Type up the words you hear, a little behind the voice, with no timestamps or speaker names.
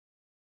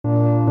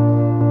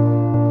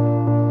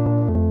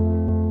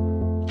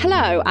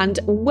Hello and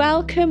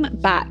welcome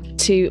back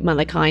to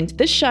Motherkind,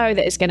 the show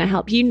that is going to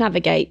help you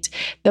navigate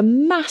the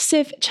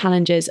massive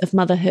challenges of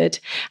motherhood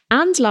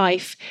and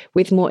life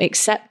with more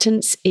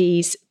acceptance,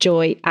 ease,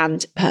 joy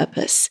and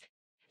purpose.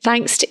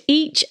 Thanks to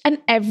each and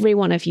every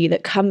one of you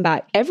that come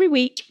back every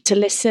week to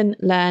listen,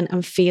 learn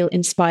and feel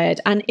inspired.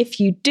 And if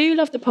you do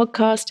love the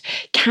podcast,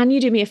 can you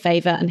do me a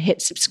favour and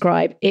hit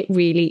subscribe? It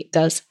really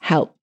does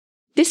help.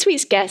 This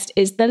week's guest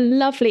is the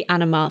lovely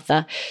Anna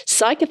Mathur,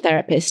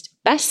 psychotherapist,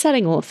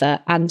 best-selling author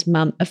and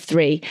mum of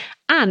 3.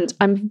 And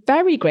I'm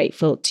very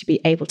grateful to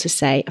be able to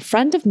say a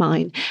friend of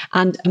mine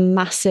and a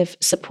massive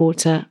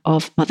supporter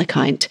of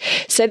Motherkind.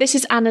 So this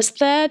is Anna's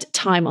 3rd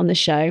time on the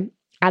show.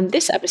 And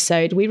this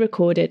episode we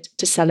recorded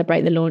to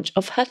celebrate the launch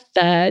of her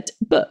 3rd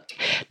book,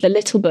 The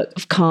Little Book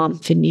of Calm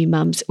for New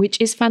Mums, which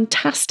is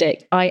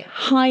fantastic. I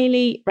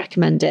highly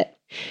recommend it.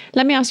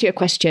 Let me ask you a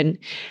question.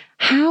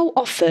 How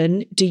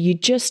often do you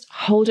just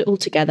hold it all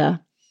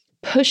together,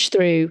 push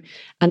through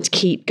and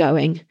keep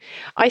going?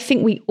 I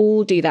think we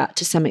all do that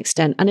to some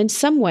extent. And in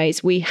some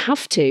ways we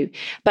have to.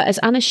 But as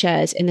Anna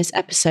shares in this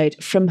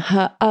episode from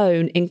her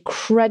own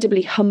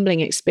incredibly humbling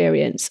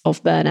experience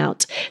of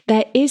burnout,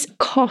 there is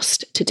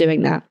cost to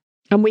doing that.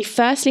 And we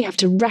firstly have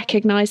to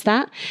recognize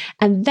that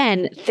and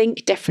then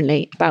think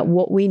differently about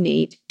what we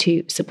need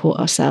to support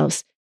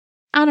ourselves.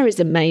 Anna is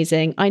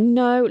amazing. I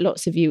know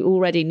lots of you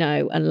already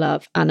know and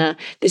love Anna.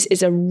 This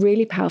is a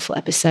really powerful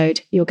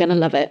episode. You're going to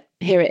love it.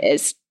 Here it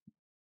is.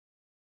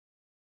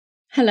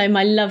 Hello,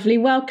 my lovely.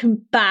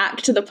 Welcome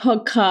back to the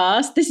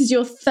podcast. This is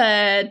your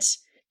 3rd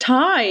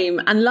time.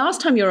 And last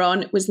time you were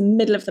on was the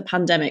middle of the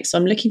pandemic. So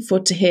I'm looking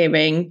forward to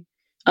hearing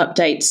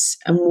updates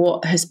and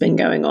what has been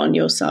going on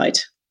your side.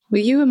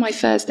 Well, you were my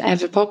first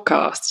ever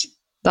podcast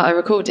that I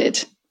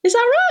recorded. Is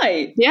that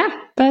right? Yeah,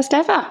 first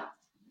ever.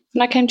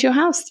 And I came to your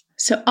house.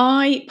 So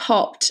I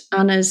popped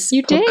Anna's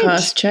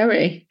podcast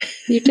cherry.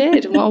 You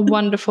did. What a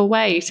wonderful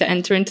way to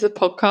enter into the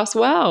podcast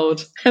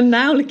world. And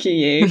now look at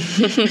you.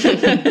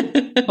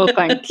 Well,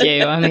 thank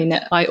you. I mean,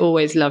 I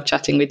always love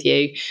chatting with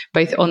you,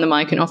 both on the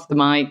mic and off the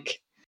mic.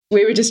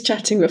 We were just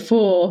chatting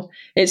before.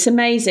 It's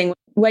amazing.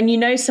 When you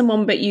know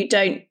someone but you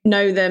don't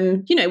know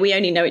them, you know, we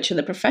only know each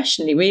other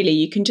professionally, really.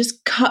 You can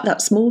just cut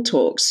that small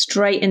talk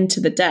straight into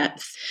the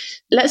depth.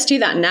 Let's do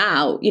that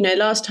now. You know,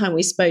 last time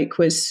we spoke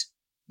was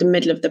the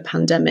middle of the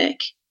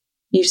pandemic.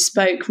 You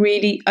spoke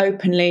really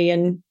openly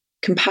and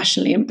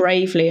compassionately and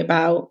bravely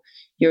about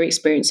your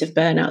experience of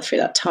burnout through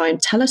that time.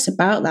 Tell us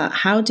about that.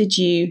 How did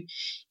you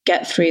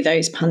get through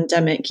those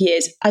pandemic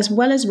years, as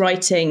well as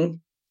writing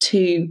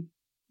 2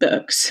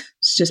 books?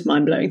 It's just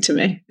mind-blowing to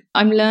me.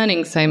 I'm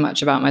learning so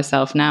much about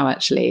myself now,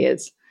 actually,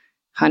 as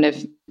kind of,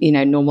 you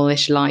know,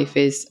 normal-ish life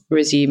is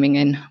resuming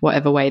in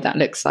whatever way that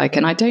looks like.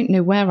 And I don't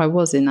know where I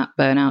was in that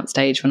burnout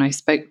stage when I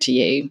spoke to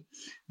you,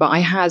 but I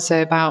had,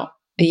 so about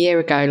a year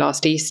ago,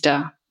 last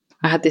Easter,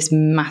 I had this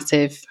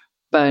massive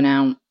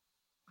burnout,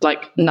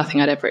 like nothing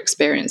I'd ever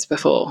experienced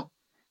before.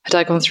 Had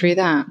I gone through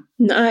that?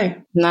 No,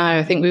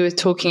 I think we were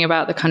talking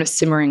about the kind of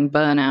simmering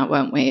burnout,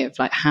 weren't we? Of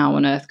like, how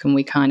on earth can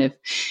we kind of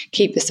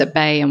keep this at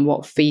bay and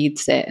what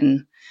feeds it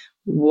and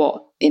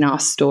what in our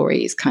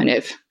stories kind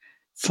of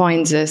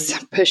finds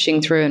us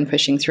pushing through and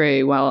pushing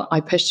through. Well,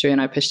 I pushed through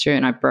and I pushed through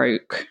and I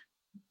broke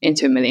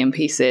into a million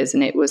pieces,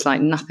 and it was like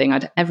nothing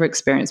I'd ever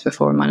experienced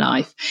before in my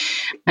life.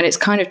 And it's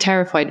kind of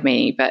terrified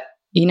me, but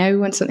you know,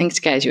 when something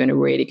scares you in a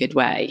really good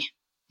way,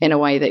 in a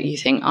way that you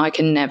think, I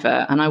can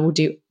never, and I will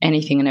do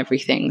anything and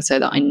everything so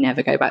that I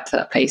never go back to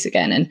that place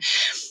again. And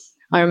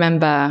I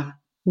remember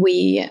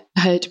we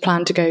had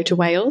planned to go to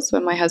Wales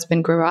when my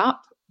husband grew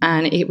up,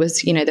 and it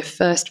was, you know, the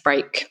first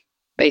break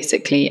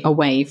basically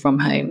away from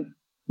home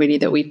really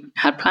that we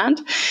had planned.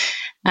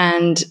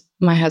 And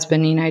my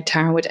husband, you know,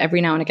 Tara would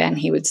every now and again,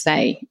 he would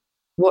say,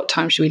 what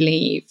time should we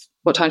leave?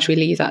 What time should we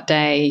leave that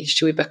day?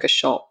 Should we book a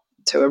shop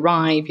to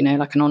arrive, you know,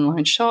 like an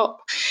online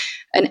shop?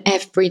 And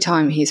every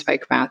time he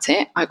spoke about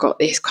it, I got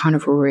this kind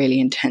of really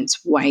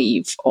intense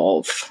wave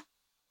of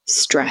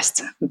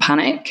stress and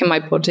panic in my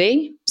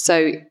body.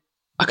 So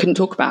I couldn't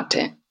talk about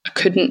it. I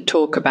couldn't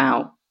talk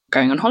about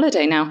going on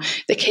holiday. Now,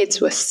 the kids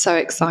were so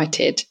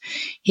excited.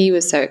 He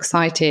was so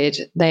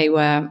excited. They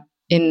were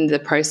in the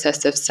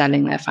process of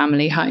selling their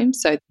family home.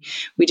 So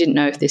we didn't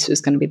know if this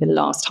was going to be the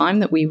last time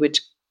that we would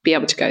be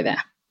able to go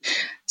there.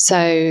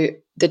 So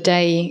the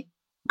day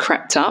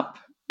crept up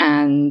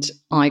and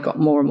I got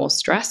more and more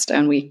stressed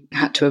and we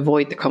had to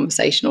avoid the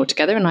conversation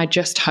altogether. And I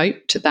just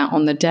hoped that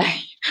on the day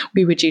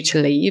we were due to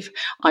leave,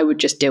 I would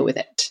just deal with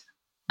it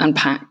and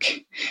pack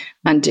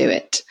and do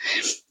it.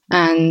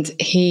 And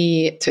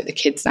he took the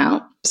kids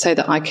out so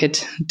that I could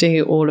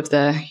do all of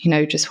the, you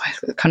know, just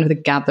kind of the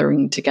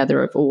gathering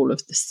together of all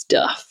of the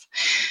stuff.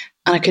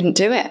 And I couldn't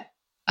do it.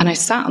 And I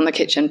sat on the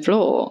kitchen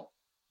floor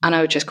and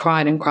I just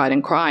cried and cried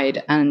and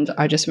cried. And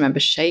I just remember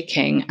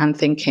shaking and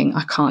thinking,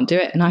 I can't do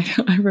it. And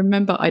I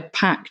remember I'd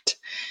packed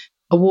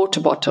a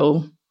water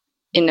bottle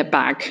in a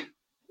bag.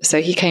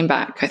 So he came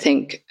back, I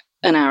think,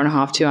 an hour and a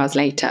half, 2 hours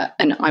later,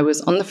 and I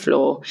was on the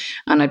floor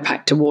and I'd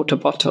packed a water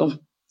bottle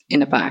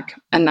in a bag,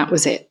 and that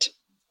was it.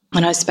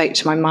 And I spoke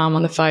to my mum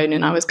on the phone,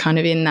 and I was kind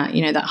of in that,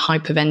 that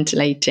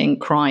hyperventilating,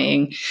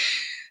 crying,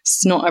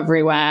 snot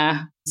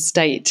everywhere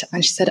state.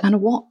 And she said, Anna,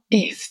 what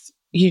if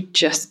you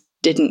just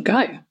didn't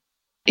go?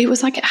 It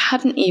was like it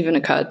hadn't even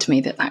occurred to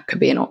me that that could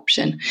be an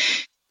option.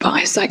 But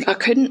I was like, I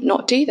couldn't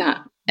not do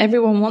that.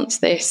 Everyone wants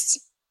this.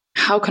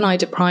 How can I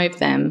deprive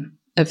them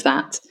of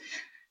that?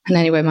 And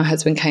anyway, my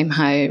husband came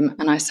home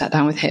and I sat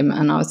down with him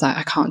and I was like,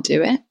 I can't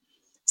do it.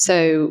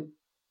 So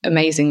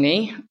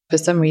amazingly, for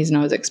some reason,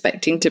 I was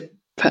expecting to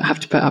have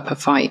to put up a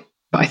fight.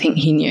 But I think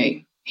he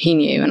knew. He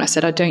knew. And I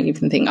said, I don't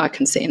even think I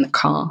can sit in the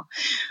car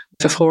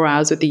for 4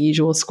 hours with the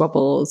usual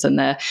squabbles and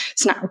the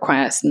snack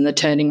requests and the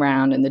turning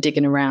around and the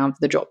digging around for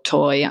the drop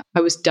toy.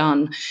 I was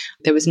done.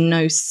 There was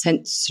no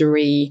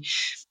sensory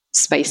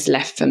space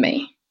left for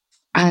me.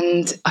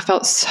 And I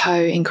felt so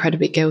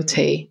incredibly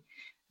guilty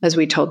as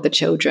we told the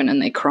children,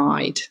 and they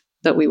cried,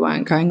 that we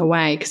weren't going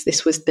away, because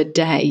this was the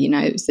day,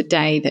 it was the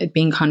day that had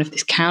been kind of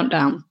this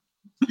countdown.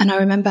 And I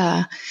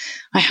remember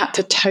I had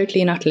to totally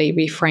and utterly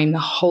reframe the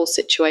whole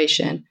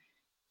situation.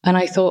 And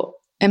I thought,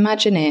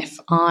 imagine if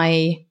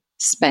I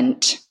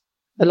spent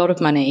a lot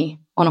of money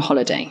on a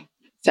holiday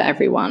for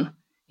everyone,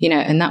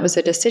 and that was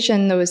a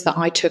decision that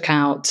I took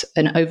out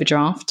an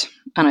overdraft,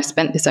 and I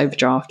spent this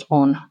overdraft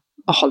on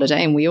a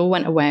holiday, and we all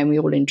went away and we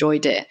all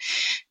enjoyed it.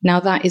 Now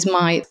that is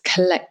my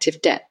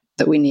collective debt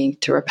that we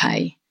need to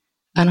repay.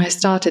 And I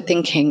started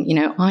thinking,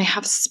 I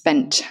have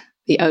spent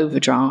the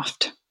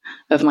overdraft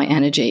of my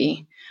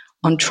energy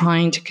on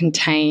trying to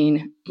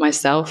contain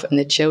myself and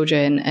the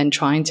children and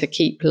trying to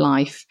keep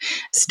life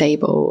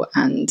stable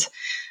and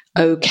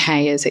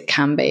okay as it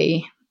can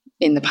be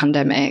in the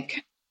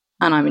pandemic.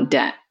 And I'm in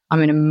debt.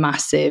 I'm in a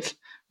massive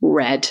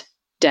red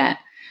debt.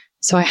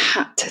 So I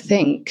had to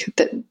think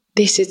that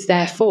this is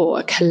therefore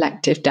a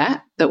collective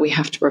debt that we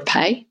have to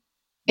repay.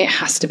 It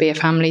has to be a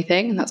family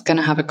thing, and that's going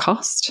to have a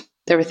cost.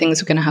 There are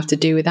things we're going to have to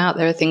do without.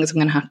 There are things I'm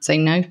going to have to say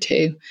no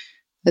to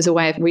as a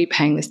way of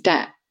repaying this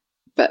debt.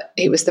 But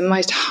it was the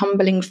most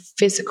humbling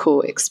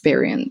physical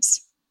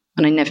experience.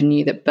 And I never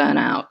knew that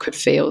burnout could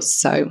feel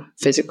so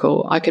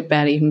physical. I could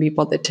barely even be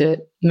bothered to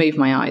move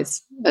my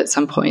eyes at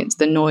some points.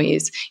 The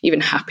noise,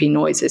 even happy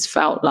noises,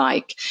 felt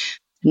like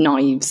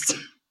knives.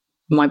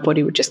 My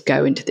body would just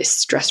go into this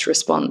stress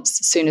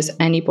response. As soon as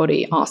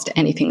anybody asked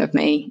anything of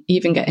me,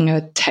 even getting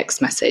a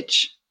text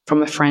message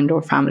from a friend or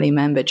a family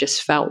member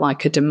just felt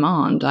like a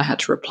demand. I had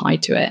to reply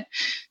to it.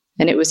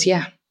 And it was,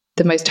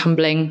 the most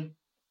humbling,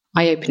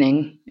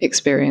 eye-opening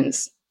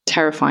experience,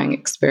 terrifying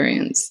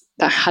experience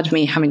that had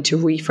me having to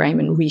reframe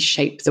and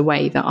reshape the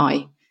way that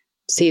I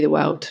see the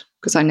world,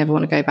 because I never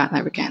want to go back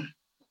there again.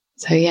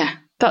 So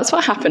that's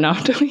what happened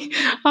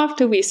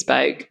after we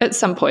spoke. At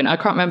some point, I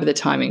can't remember the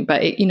timing,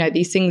 but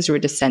these things are a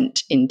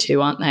descent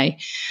into, aren't they?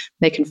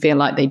 They can feel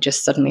like they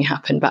just suddenly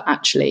happen, but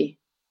actually,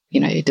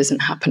 it doesn't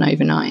happen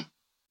overnight.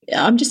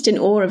 I'm just in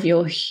awe of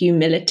your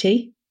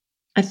humility.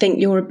 I think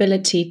your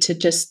ability to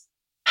just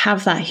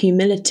have that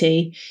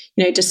humility,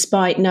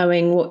 despite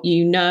knowing what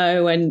you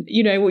know and,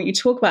 what you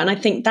talk about. And I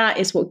think that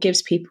is what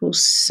gives people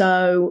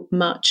so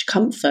much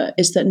comfort,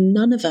 is that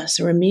none of us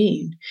are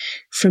immune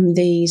from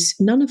these.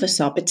 None of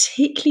us are,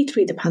 particularly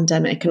through the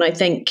pandemic. And I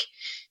think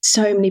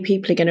so many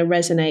people are going to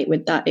resonate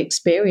with that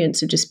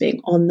experience of just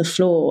being on the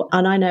floor.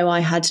 And I know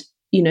I had,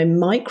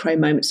 micro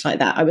moments like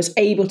that. I was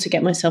able to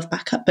get myself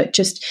back up, but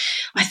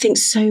I think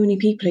so many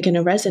people are going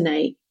to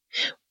resonate.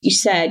 You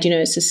said,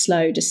 it's a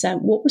slow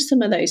descent. What were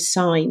some of those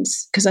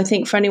signs? Because I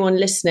think for anyone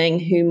listening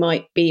who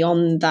might be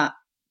on that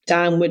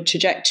downward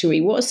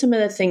trajectory, what are some of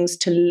the things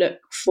to look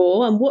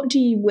for? And what do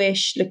you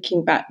wish,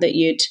 looking back, that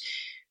you'd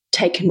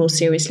taken more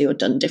seriously or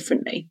done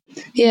differently?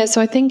 Yeah, so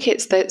I think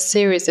it's that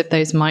series of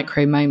those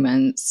micro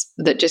moments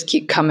that just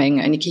keep coming,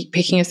 and you keep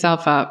picking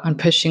yourself up and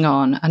pushing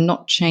on and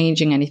not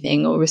changing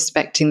anything or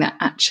respecting that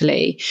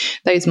actually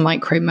those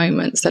micro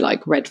moments are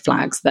like red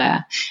flags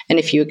there. And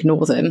if you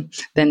ignore them,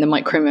 then the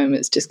micro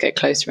moments just get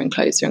closer and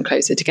closer and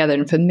closer together.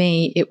 And for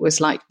me, it was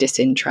like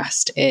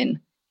disinterest in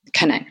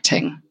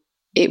connecting.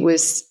 It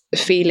was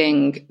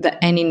feeling that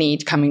any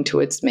need coming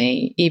towards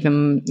me,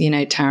 even,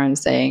 Taryn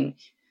saying,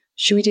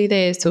 should we do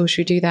this or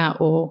should we do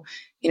that? Or,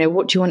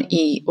 what do you want to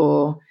eat?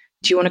 Or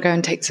do you want to go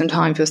and take some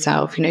time for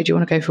yourself? Do you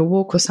want to go for a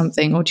walk or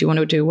something? Or do you want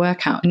to do a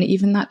workout? And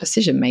even that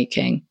decision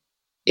making,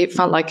 it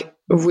felt like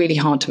really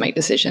hard to make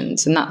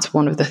decisions. And that's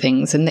one of the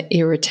things. And the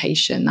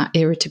irritation, that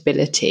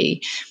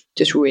irritability,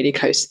 just really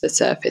close to the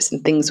surface,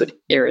 and things would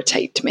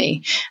irritate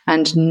me,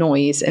 and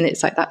noise. And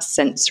it's like that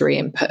sensory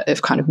input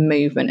of kind of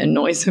movement and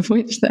noise, of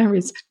which there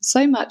is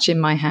so much in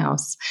my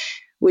house,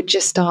 would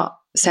just start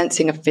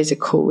sensing a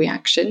physical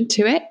reaction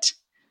to it.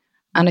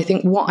 And I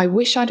think what I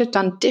wish I'd have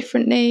done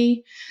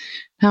differently.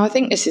 Now, I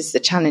think this is the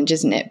challenge,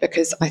 isn't it?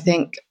 Because I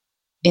think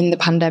in the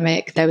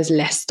pandemic, there was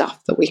less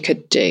stuff that we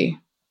could do.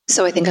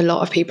 So I think a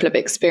lot of people have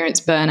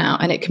experienced burnout,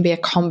 and it can be a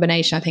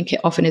combination. I think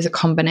it often is a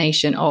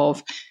combination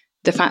of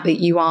the fact that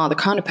you are the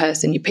kind of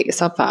person, you pick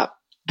yourself up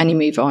and you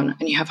move on,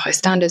 and you have high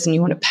standards, and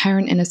you want to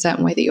parent in a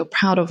certain way that you're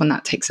proud of, and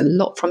that takes a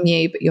lot from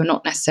you, but you're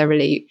not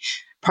necessarily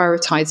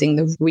prioritizing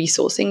the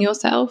resourcing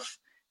yourself.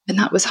 And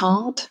that was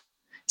hard.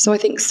 So I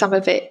think some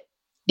of it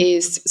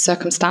is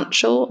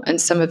circumstantial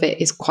and some of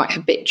it is quite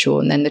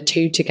habitual. And then the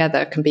two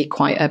together can be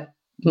quite a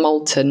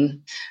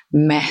molten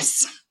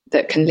mess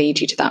that can lead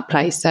you to that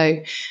place.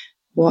 So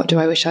what do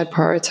I wish I'd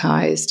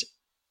prioritized?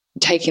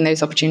 Taking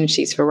those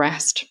opportunities for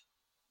rest,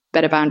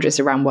 better boundaries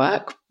around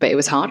work. But it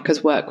was hard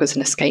because work was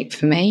an escape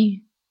for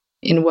me.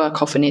 In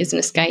work often is an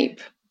escape.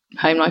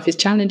 Home life is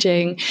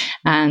challenging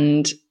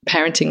and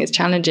parenting is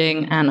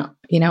challenging. And,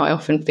 I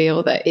often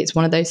feel that it's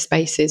one of those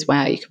spaces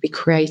where you can be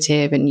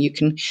creative and you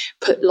can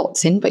put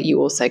lots in, but you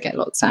also get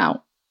lots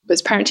out.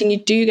 Whereas parenting, you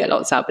do get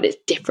lots out, but it's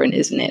different,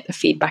 isn't it? The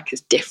feedback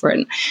is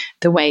different.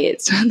 The way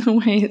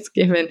it's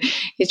given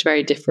is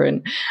very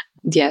different.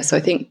 Yeah, so I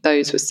think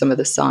those were some of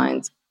the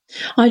signs.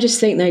 I just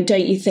think, though,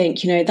 don't you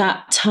think,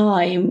 that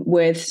time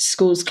with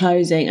schools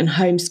closing and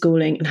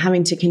homeschooling and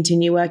having to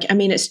continue work, I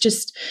mean,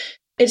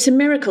 it's a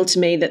miracle to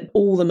me that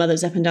all the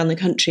mothers up and down the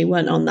country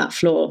weren't on that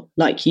floor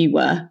like you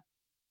were,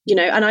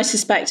 and I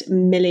suspect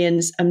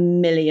millions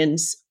and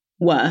millions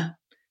were.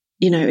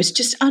 It's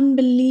just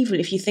unbelievable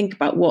if you think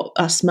about what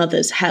us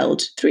mothers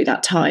held through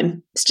that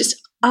time. It's just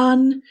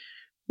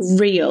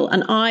unreal.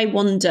 And I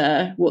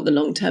wonder what the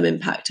long-term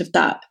impact of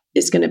that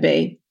is going to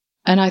be.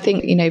 And I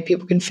think,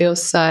 people can feel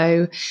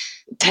so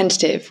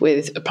tentative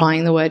with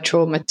applying the word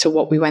trauma to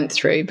what we went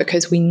through,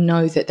 because we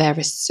know that there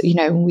is,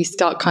 we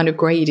start kind of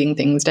grading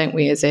things, don't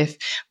we? As if,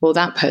 well,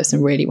 that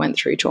person really went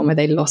through trauma.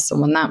 They lost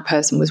someone. That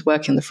person was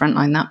working on the front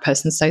line, that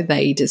person, so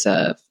they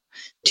deserve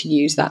to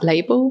use that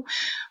label.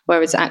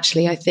 Whereas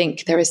actually, I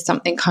think there is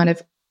something kind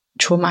of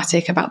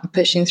traumatic about the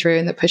pushing through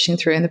and the pushing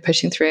through and the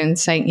pushing through and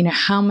saying,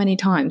 how many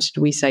times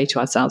did we say to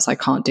ourselves, I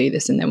can't do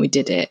this, and then we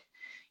did it?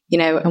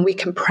 And we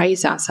can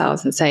praise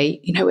ourselves and say,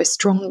 we're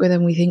stronger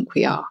than we think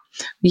we are.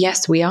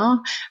 Yes, we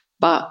are,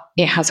 but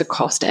it has a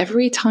cost.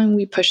 Every time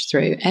we push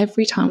through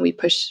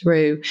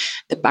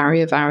the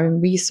barrier of our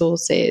own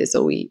resources,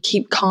 or we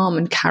keep calm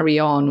and carry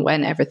on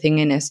when everything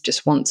in us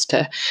just wants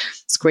to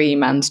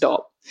scream and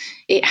stop,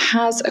 it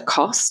has a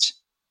cost.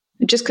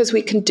 Just because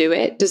we can do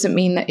it doesn't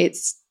mean that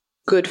it's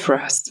good for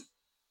us.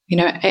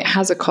 It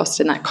has a cost,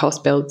 and that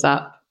cost builds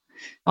up.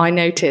 I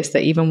notice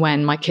that even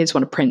when my kids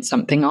want to print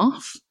something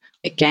off,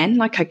 again,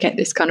 I get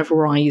this kind of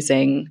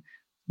rising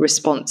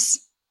response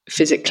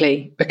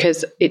physically,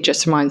 because it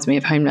just reminds me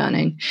of home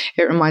learning.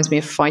 It reminds me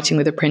of fighting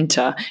with a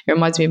printer. It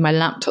reminds me of my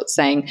laptop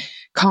saying,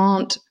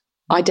 can't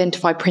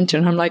identify printer.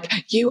 And I'm like,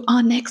 you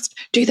are next,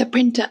 do the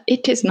printer,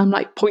 it is. And I'm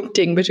like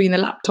pointing between the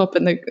laptop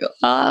and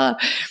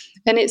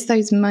and it's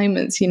those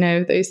moments,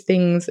 those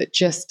things that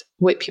just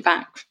whip you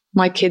back.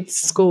 My kids'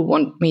 school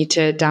want me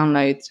to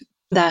download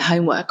their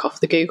homework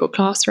off the Google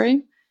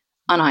Classroom,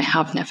 and I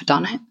have never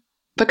done it.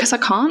 Because I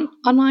can't.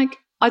 I'm like,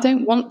 I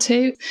don't want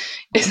to.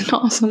 It's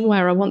not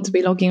somewhere I want to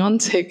be logging on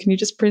to. Can you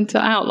just print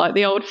it out like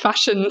the old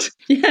fashioned?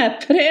 Yeah,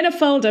 put it in a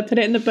folder, put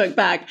it in the book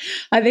bag.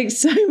 I think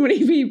so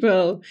many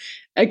people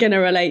are going to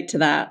relate to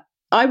that.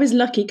 I was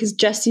lucky because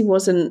Jessie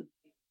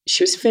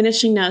she was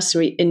finishing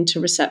nursery into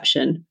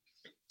reception.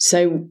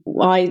 So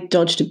I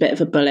dodged a bit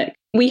of a bullet.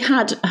 We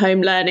had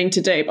home learning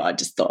to do, but I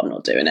just thought, I'm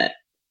not doing it.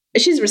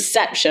 She's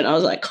reception. I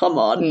was like, come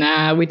on.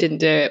 Nah, we didn't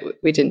do it.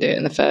 We didn't do it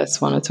in the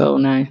first one at all,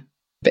 no.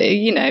 But,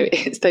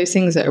 it's those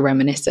things that are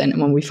reminiscent.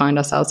 And when we find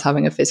ourselves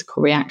having a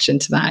physical reaction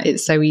to that,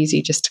 it's so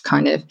easy just to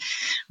kind of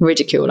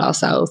ridicule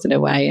ourselves in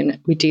a way. And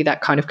we do that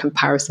kind of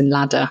comparison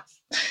ladder,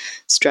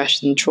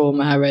 stress and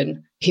trauma,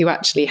 and who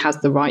actually has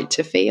the right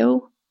to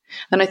feel.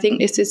 And I think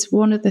this is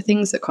one of the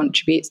things that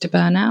contributes to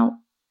burnout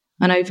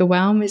and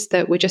overwhelm, is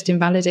that we're just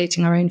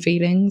invalidating our own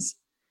feelings.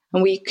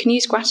 And we can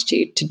use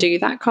gratitude to do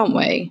that, can't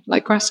we?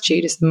 Like,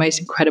 gratitude is the most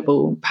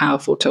incredible,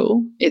 powerful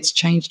tool. It's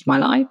changed my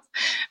life,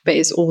 but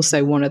it's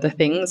also one of the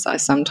things I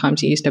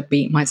sometimes use to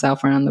beat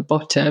myself around the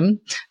bottom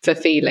for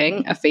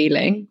feeling a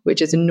feeling,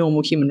 which is a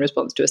normal human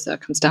response to a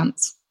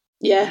circumstance.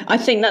 Yeah, I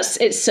think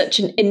it's such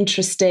an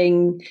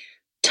interesting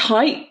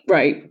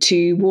tightrope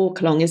to walk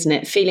along, isn't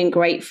it? Feeling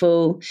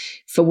grateful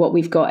for what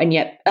we've got, and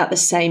yet at the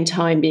same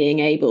time being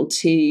able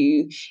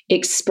to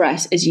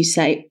express, as you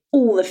say,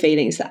 all the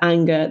feelings, the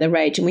anger, the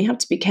rage. And we have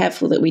to be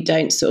careful that we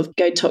don't sort of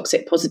go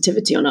toxic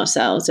positivity on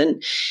ourselves.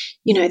 And,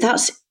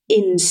 that's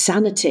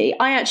insanity.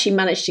 I actually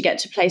managed to get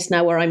to a place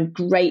now where I'm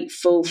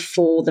grateful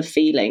for the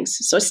feelings.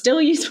 So I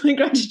still use my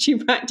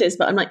gratitude practice,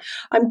 but I'm like,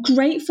 I'm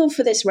grateful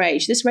for this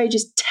rage. This rage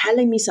is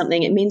telling me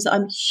something. It means that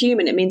I'm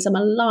human. It means I'm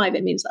alive.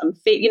 It means that I'm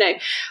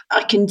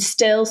I can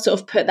still sort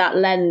of put that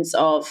lens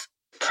of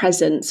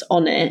presence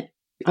on it.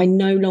 I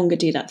no longer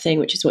do that thing,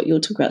 which is what you'll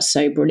talk about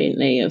so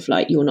brilliantly, of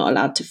like, you're not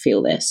allowed to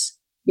feel this.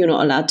 You're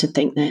not allowed to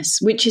think this,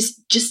 which is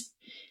just,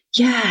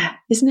 yeah,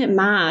 isn't it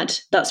mad?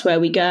 That's where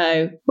we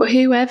go. Well,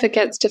 whoever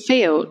gets to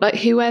feel, like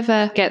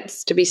whoever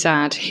gets to be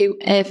sad,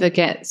 whoever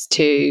gets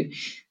to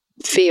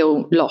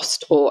feel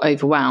lost or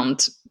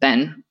overwhelmed,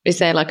 then is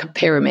there like a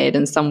pyramid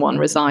and someone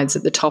resides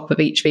at the top of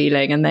each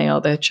feeling and they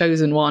are the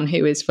chosen one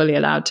who is fully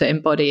allowed to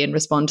embody and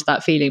respond to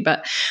that feeling?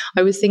 But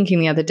I was thinking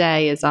the other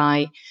day, as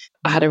I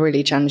had a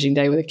really challenging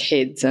day with the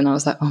kids, and I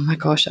was like, oh my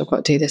gosh, I've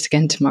got to do this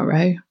again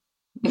tomorrow.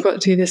 I've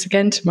got to do this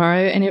again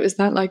tomorrow. And it was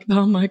that like,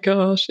 oh my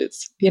gosh,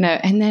 it's,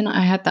 and then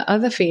I had that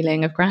other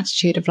feeling of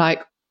gratitude of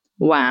like,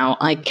 wow,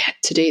 I get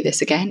to do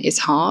this again. It's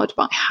hard,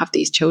 but I have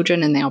these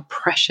children and they are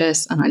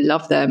precious and I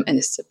love them and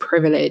it's a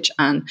privilege.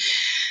 And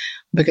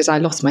because I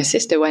lost my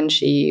sister when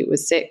she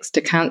was 6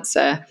 to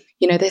cancer,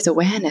 there's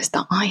awareness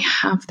that I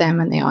have them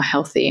and they are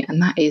healthy,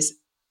 and that is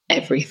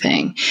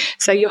everything.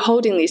 So you're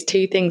holding these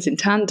two things in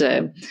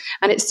tandem,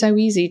 and it's so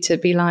easy to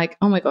be like,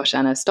 oh my gosh,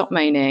 Anna, stop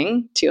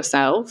moaning to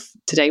yourself.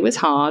 Today was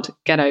hard.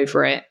 Get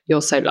over it.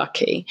 You're so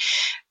lucky.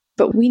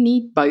 But we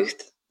need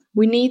both.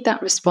 We need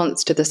that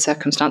response to the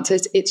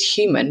circumstances. It's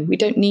human. We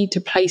don't need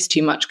to place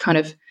too much kind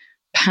of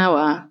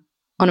power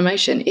on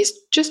emotion. It's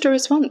just a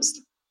response.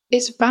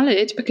 It's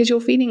valid because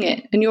you're feeling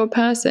it and you're a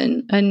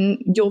person and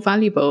you're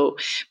valuable,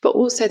 but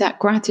also that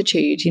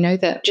gratitude,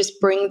 that just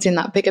brings in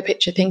that bigger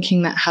picture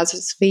thinking that has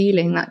us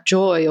feeling that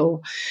joy or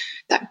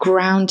that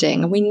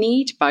grounding. And we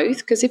need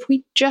both, because if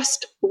we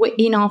just were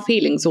in our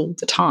feelings all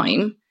the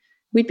time,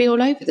 we'd be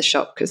all over the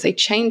shop because they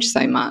change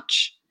so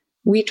much.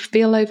 We'd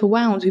feel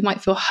overwhelmed. We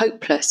might feel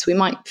hopeless. We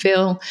might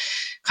feel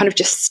kind of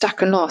just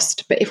stuck and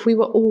lost. But if we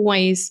were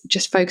always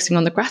just focusing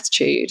on the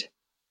gratitude,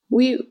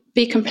 we'd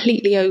be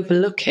completely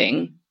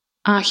overlooking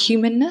our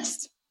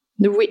humanness,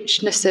 the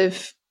richness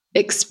of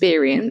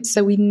experience.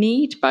 So we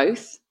need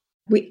both.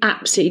 We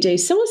absolutely do.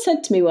 Someone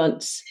said to me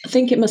once, I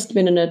think it must have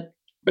been in a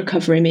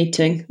recovery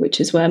meeting, which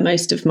is where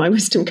most of my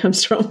wisdom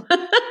comes from,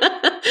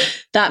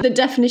 that the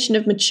definition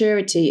of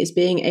maturity is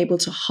being able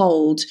to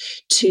hold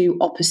two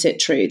opposite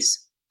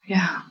truths.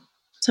 Yeah.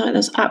 So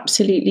that's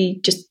absolutely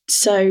just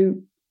so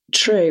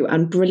true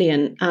and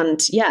brilliant.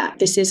 And yeah,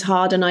 this is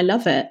hard and I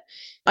love it.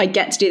 I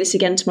get to do this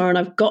again tomorrow and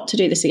I've got to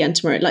do this again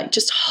tomorrow. Like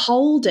just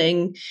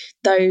holding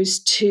those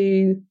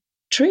two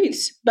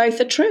truths.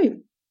 Both are true.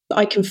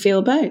 I can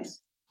feel both.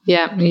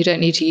 Yeah. You don't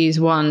need to use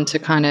one to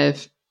kind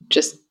of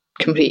just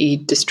completely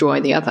destroy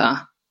the other.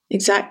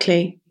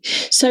 Exactly.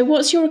 So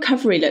what's your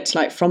recovery looked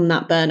like from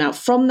that burnout,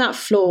 from that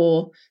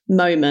floor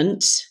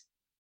moment?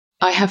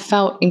 I have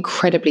felt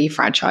incredibly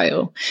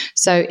fragile.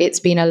 So it's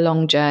been a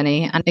long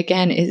journey. And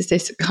again, it's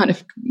this kind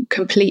of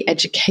complete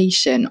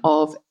education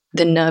of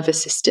the nervous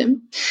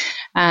system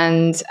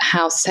and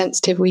how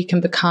sensitive we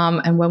can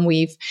become. And when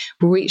we've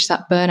reached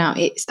that burnout,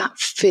 it's that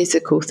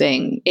physical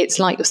thing. It's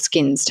like your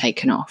skin's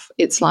taken off.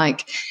 It's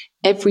like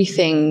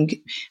everything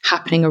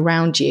happening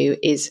around you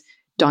is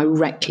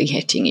directly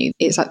hitting you.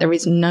 It's like there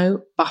is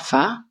no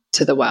buffer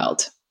to the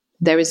world.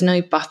 There is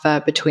no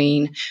buffer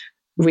between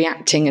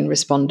reacting and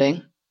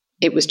responding.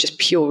 It was just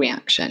pure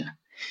reaction.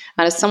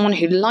 And as someone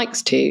who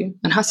likes to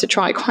and has to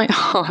try quite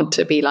hard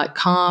to be like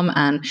calm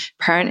and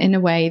parent in a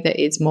way that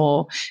is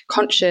more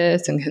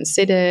conscious and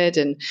considered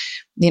and,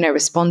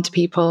 respond to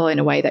people in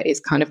a way that is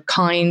kind of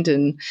kind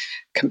and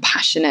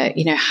compassionate,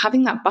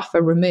 having that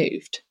buffer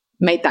removed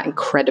made that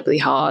incredibly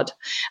hard.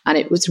 And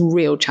it was a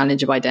real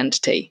challenge of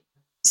identity.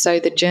 So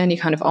the journey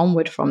kind of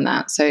onward from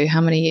that. So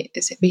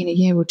has it been a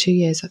year or 2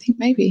 years? I think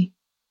maybe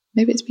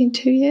it's been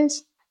 2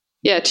 years.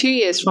 Yeah, 2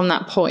 years from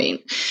that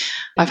point,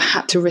 I've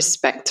had to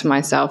respect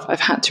myself. I've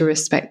had to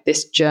respect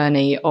this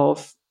journey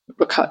of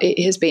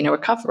it has been a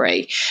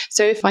recovery.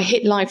 So if I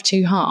hit life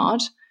too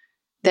hard,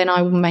 then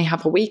I may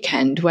have a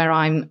weekend where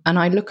and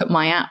I look at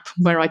my app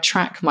where I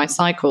track my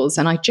cycles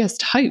and I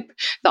just hope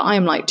that I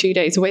am like 2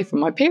 days away from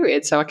my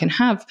period so I can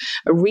have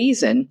a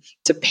reason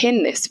to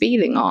pin this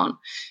feeling on.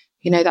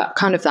 That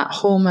kind of that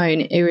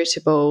hormone,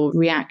 irritable,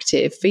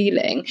 reactive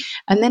feeling.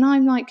 And then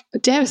I'm like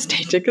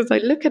devastated because I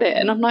look at it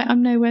and I'm like,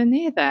 I'm nowhere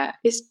near there.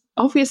 It's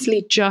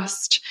obviously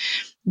just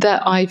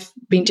that I've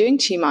been doing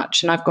too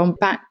much and I've gone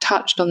back,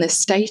 touched on this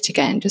state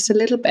again, just a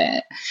little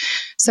bit.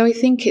 So I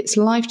think it's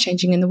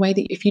life-changing in the way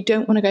that if you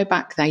don't want to go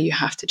back there, you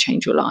have to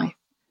change your life.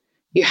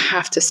 You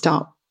have to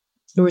start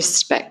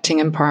respecting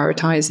and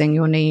prioritizing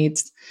your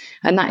needs.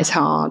 And that is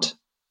hard.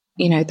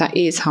 That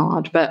is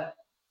hard, but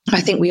I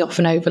think we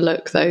often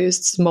overlook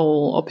those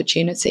small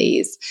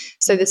opportunities.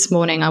 So this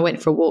morning I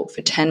went for a walk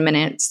for 10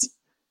 minutes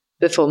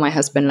before my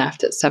husband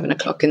left at 7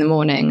 o'clock in the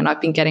morning. And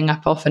I've been getting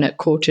up often at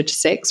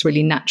 5:45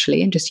 really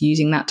naturally and just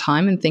using that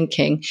time and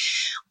thinking,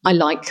 I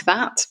like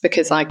that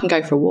because I can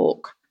go for a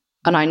walk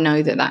and I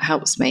know that that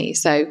helps me.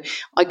 So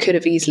I could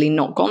have easily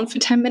not gone for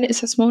 10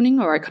 minutes this morning,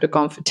 or I could have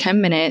gone for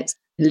 10 minutes,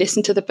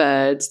 listened to the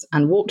birds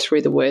and walked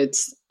through the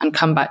woods and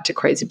come back to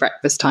crazy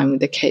breakfast time with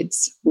the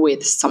kids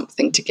with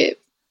something to give.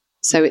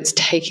 So it's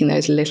taking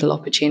those little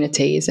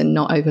opportunities and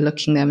not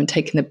overlooking them and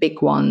taking the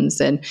big ones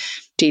and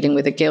dealing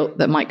with the guilt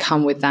that might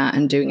come with that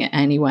and doing it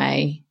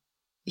anyway.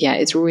 Yeah,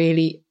 it's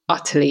really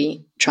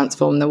utterly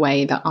transformed the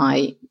way that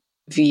I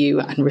view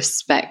and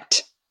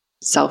respect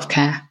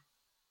self-care.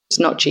 It's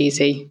not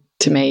cheesy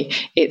to me.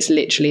 It's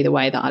literally the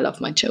way that I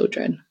love my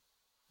children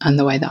and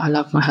the way that I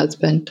love my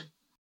husband.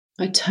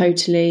 I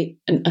totally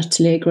and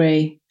utterly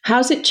agree.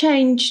 How's it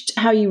changed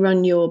how you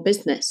run your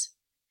business?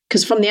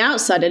 Because from the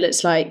outside, it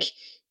looks like,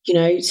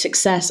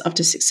 success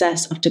after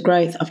success after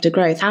growth after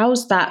growth.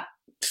 How's that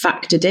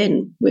factored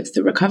in with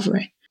the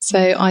recovery?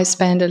 So I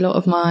spend a lot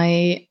of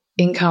my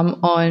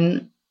income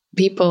on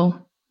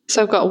people.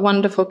 So I've got a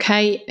wonderful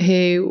Kate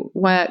who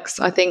works,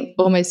 I think,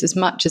 almost as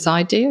much as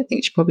I do. I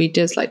think she probably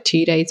does like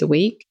 2 days a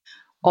week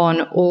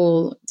on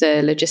all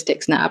the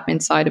logistics and the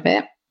admin side of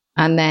it.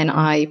 And then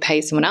I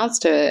pay someone else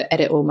to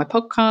edit all my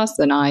podcasts,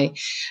 and I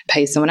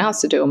pay someone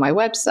else to do all my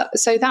website.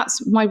 So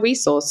that's my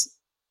resource,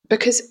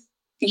 because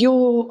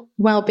your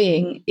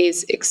well-being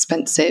is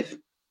expensive.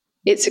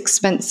 It's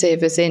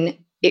expensive as in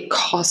it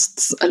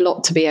costs a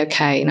lot to be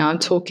okay. Now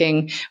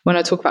when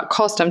I talk about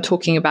cost, I'm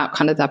talking about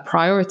kind of that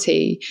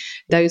priority,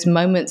 those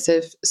moments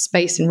of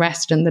space and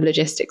rest, and the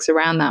logistics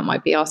around that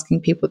might be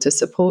asking people to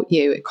support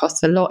you. It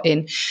costs a lot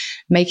in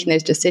making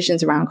those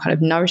decisions around kind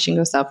of nourishing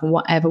yourself in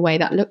whatever way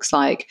that looks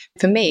like.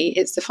 For me,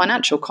 it's the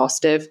financial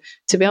cost of,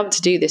 to be able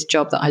to do this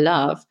job that I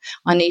love,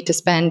 I need to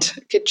spend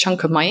a good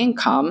chunk of my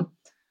income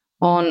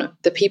on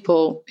the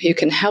people who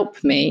can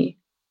help me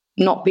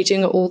not be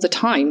doing it all the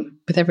time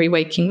with every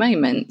waking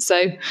moment.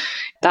 So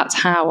that's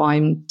how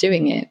I'm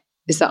doing it,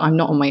 is that I'm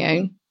not on my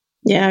own.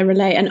 Yeah, I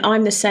relate. And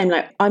I'm the same.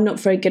 Like, I'm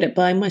not very good at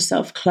buying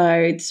myself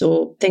clothes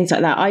or things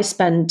like that. I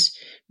spend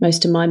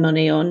most of my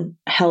money on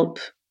help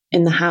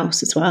in the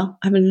house as well.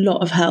 I have a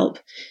lot of help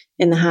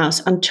in the house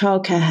and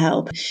childcare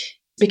help,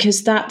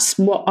 because that's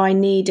what I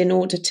need in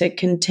order to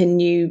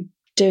continue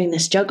doing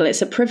this juggle.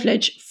 It's a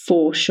privilege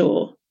for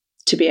sure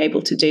to be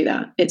able to do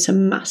that. It's a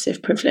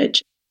massive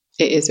privilege.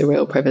 It is a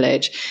real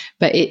privilege,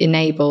 but it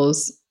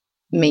enables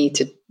me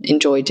to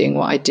enjoy doing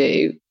what I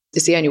do.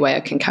 It's the only way I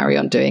can carry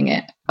on doing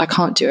it. I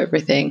can't do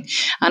everything.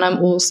 And I'm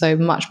also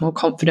much more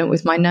confident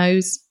with my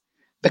no's,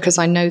 because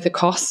I know the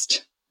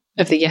cost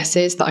of the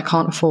yeses that I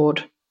can't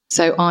afford.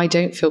 So I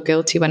don't feel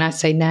guilty when I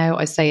say no.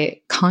 I say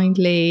it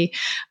kindly,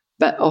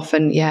 but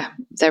often,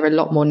 there are a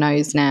lot more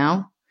no's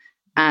now.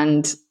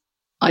 And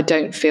I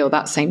don't feel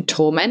that same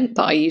torment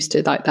that I used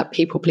to, like that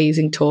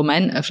people-pleasing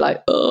torment of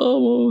like,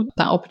 oh,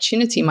 that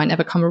opportunity might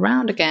never come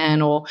around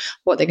again, or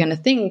what they're going to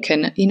think.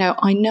 And,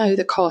 I know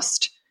the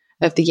cost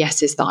of the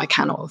yeses that I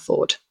cannot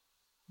afford.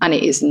 And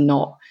it is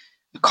not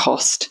a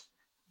cost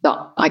that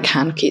I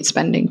can keep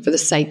spending for the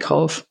sake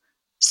of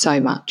so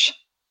much.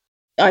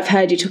 I've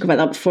heard you talk about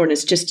that before, and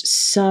it's just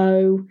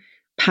so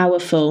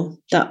powerful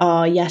that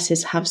our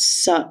yeses have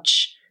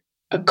such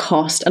a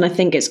cost. And I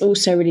think it's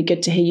also really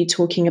good to hear you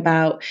talking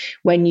about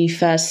when you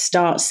first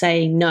start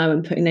saying no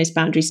and putting those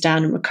boundaries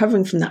down and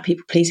recovering from that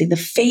people pleasing, the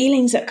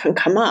feelings that can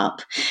come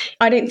up.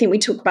 I don't think we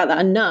talk about that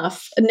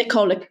enough.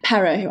 Nicola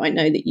Perra, who I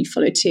know that you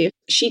follow too,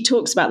 she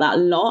talks about that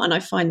a lot. And I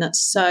find that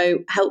so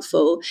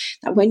helpful,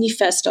 that when you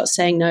first start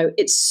saying no,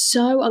 it's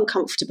so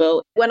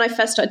uncomfortable. When I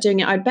first started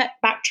doing it, I'd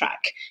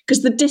backtrack,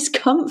 because the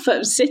discomfort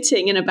of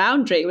sitting in a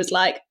boundary was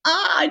like,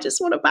 I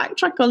just want to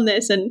backtrack on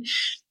this and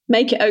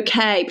make it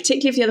okay,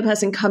 particularly if the other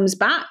person comes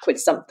back with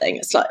something.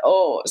 It's like,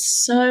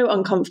 so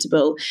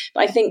uncomfortable.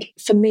 But I think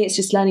for me, it's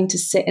just learning to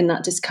sit in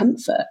that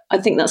discomfort. I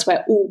think that's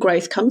where all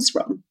growth comes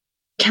from.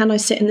 Can I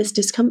sit in this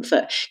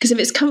discomfort? Because if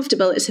it's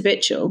comfortable, it's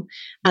habitual,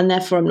 and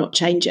therefore I'm not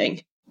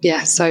changing.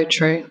 Yeah, so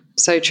true.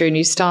 So true. And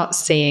you start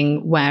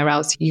seeing where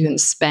else you can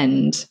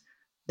spend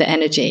the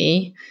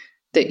energy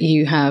that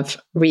you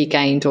have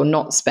regained or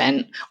not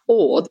spent,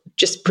 or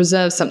just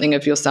preserve something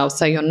of yourself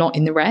so you're not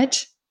in the red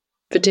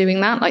for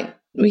doing that. Like,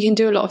 we can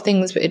do a lot of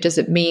things, but it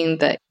doesn't mean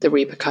that the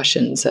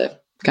repercussions are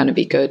going to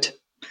be good.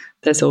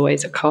 There's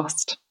always a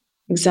cost.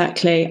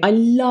 Exactly. I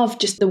love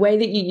just the way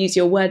that you use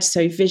your words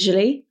so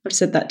visually. I've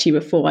said that to you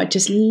before. I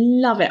just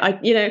love it.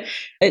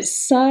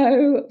 It's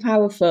so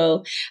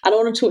powerful. And I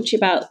want to talk to you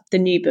about the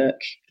new book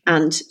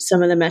and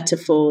some of the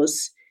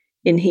metaphors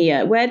in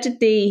here. Where did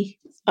the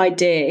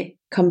idea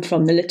come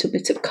from? The little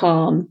bit of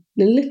calm,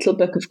 the little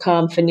book of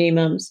calm for new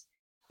mums.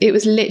 It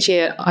was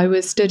literally, I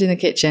was stood in the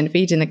kitchen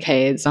feeding the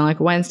kids on like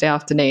a Wednesday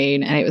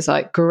afternoon, and it was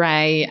like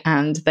grey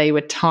and they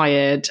were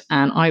tired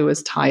and I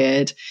was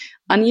tired.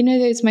 And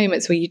those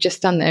moments where you just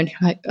stand there and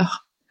you're like, oh,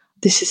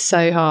 this is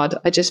so hard.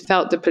 I just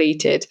felt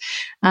depleted.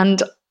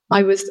 And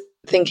I was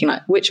thinking,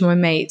 like, which of my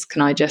mates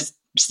can I just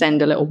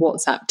send a little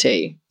WhatsApp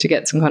to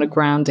get some kind of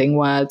grounding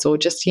words, or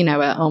just,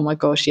 oh my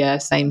gosh, yeah,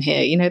 same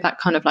here. That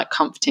kind of like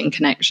comforting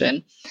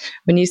connection.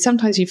 When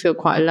sometimes you feel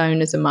quite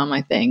alone as a mum,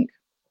 I think.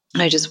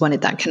 I just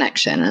wanted that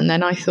connection. And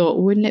then I thought,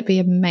 wouldn't it be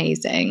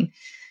amazing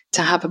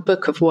to have a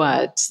book of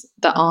words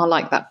that are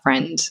like that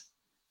friend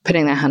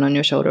putting their hand on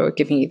your shoulder, or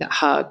giving you that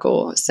hug,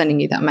 or sending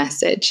you that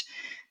message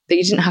that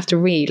you didn't have to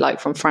read like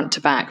from front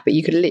to back, but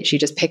you could literally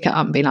just pick it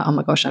up and be like, oh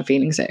my gosh, I'm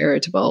feeling so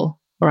irritable,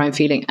 or I'm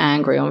feeling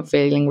angry, or I'm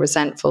feeling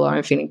resentful, or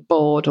I'm feeling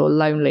bored or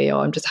lonely,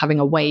 or I'm just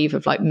having a wave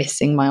of like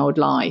missing my old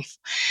life.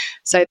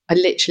 So I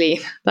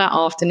literally that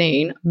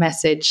afternoon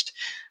messaged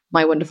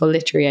my wonderful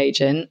literary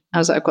agent. I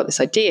was like, I've got this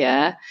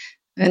idea.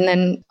 And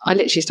then I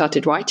literally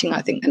started writing,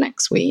 I think, the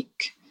next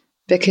week,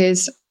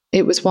 because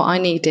it was what I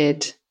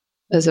needed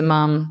as a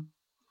mum.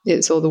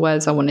 It's all the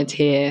words I wanted to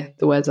hear,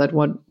 the words I'd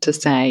want to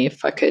say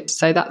if I could.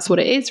 So that's what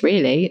it is,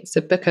 really. It's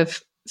a book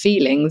of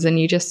feelings, and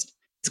you just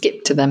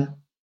skip to them.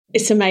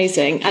 It's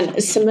amazing.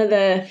 And some of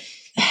the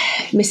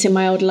missing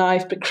my old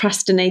life,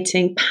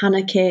 procrastinating,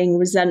 panicking,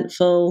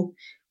 resentful.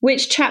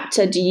 Which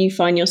chapter do you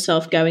find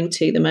yourself going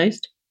to the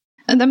most?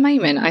 At the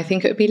moment, I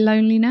think it would be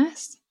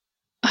loneliness.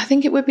 I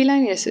think it would be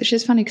loneliness, which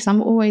is funny because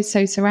I'm always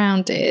so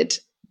surrounded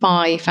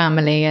by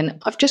family, and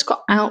I've just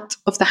got out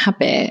of the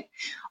habit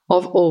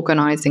of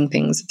organising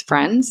things with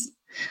friends.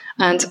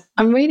 And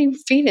I'm really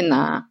feeling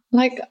that.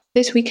 Like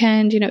this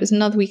weekend, it was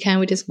another weekend.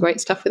 We did some great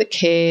stuff with the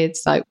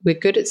kids. Like we're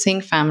good at seeing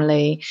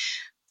family.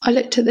 I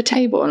looked at the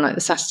table on like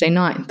the Saturday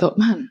night and thought,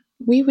 man,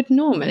 we would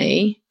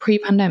normally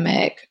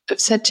pre-pandemic have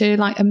said to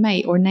like a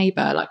mate or a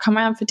neighbour, like come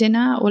around for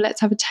dinner or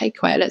let's have a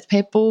takeaway, let's play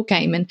a ball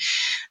game. And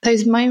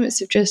those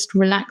moments of just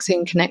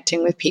relaxing,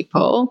 connecting with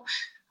people,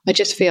 I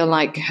just feel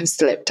like have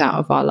slipped out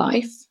of our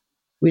life.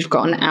 We've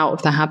gotten out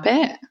of the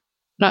habit.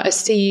 Like I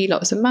see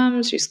lots of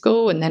mums through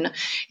school, and then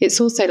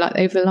it's also like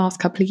over the last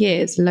couple of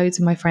years, loads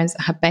of my friends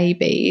that have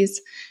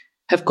babies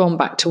have gone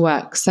back to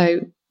work.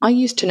 So I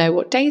used to know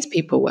what days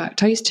people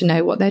worked. I used to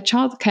know what their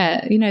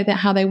childcare,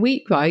 how their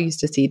week was. I used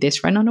to see this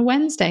friend on a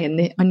Wednesday,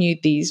 and I knew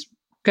these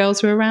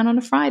girls were around on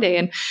a Friday.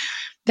 And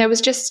there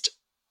was just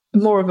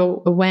more of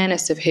an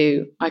awareness of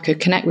who I could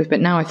connect with. But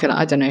now I feel like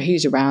I don't know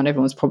who's around.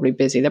 Everyone's probably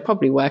busy. They're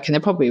probably working.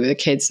 They're probably with the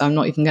kids. So I'm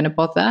not even going to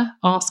bother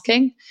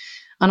asking.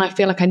 And I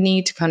feel like I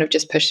need to kind of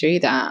just push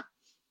through that.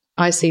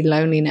 I see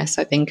loneliness,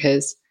 I think,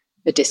 as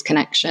a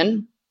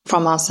disconnection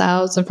from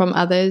ourselves and from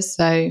others.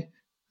 So I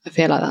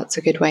feel like that's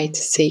a good way to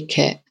seek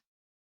it.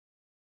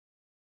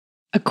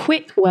 A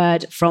quick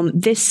word from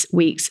this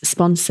week's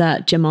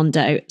sponsor,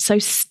 Gimondo. So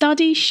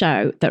studies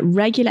show that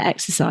regular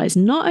exercise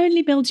not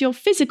only builds your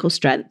physical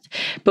strength,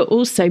 but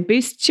also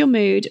boosts your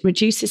mood,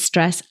 reduces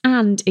stress,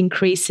 and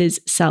increases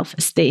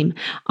self-esteem.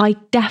 I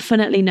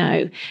definitely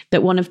know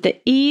that one of the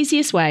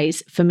easiest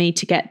ways for me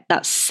to get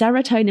that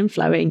serotonin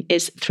flowing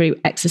is through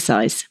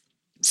exercise.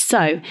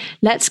 So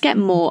let's get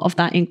more of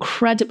that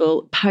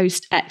incredible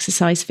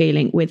post-exercise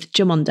feeling with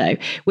Gimondo,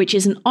 which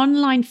is an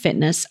online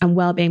fitness and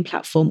wellbeing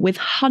platform with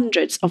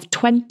hundreds of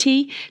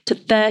 20 to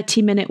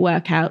 30-minute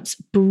workouts,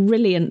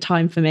 brilliant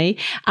time for me,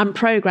 and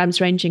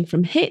programs ranging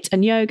from HIIT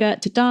and yoga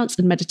to dance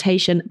and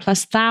meditation,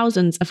 plus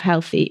thousands of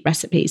healthy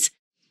recipes.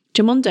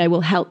 Gimondo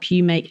will help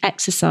you make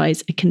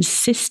exercise a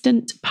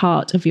consistent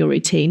part of your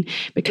routine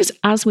because,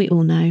 as we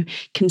all know,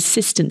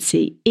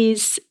 consistency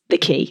is the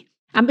key.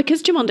 And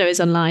because Gimondo is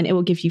online, it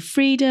will give you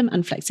freedom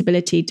and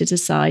flexibility to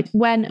decide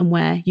when and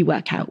where you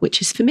work out,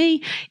 which is for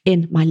me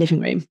in my living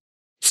room.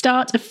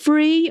 Start a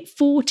free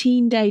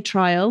 14-day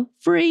trial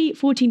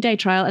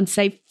and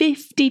save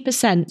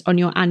 50% on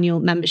your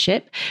annual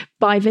membership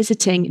by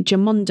visiting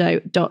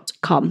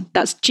gimondo.com.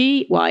 That's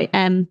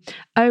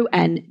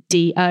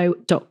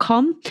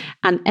GYMONDO.com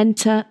and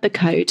enter the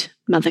code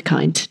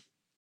MOTHERKIND.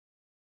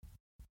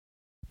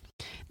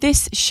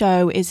 This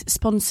show is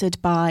sponsored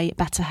by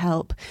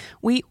BetterHelp.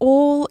 We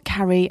all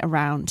carry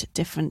around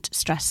different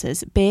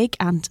stressors, big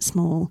and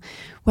small.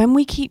 When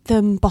we keep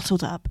them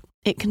bottled up,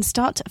 it can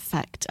start to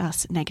affect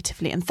us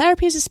negatively. And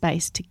therapy is a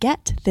space to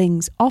get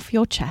things off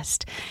your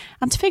chest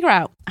and to figure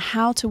out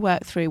how to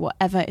work through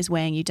whatever is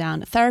weighing you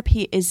down.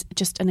 Therapy is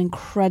just an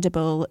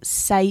incredible,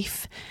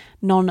 safe,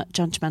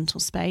 non-judgmental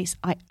space.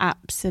 I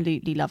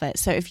absolutely love it.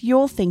 So if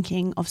you're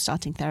thinking of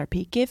starting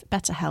therapy, give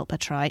BetterHelp a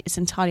try. It's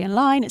entirely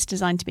online. It's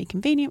designed to be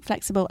convenient,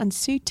 flexible, and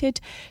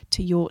suited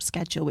to your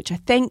schedule, which I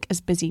think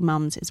as busy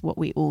mums is what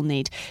we all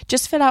need.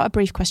 Just fill out a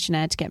brief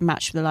questionnaire to get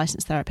matched with a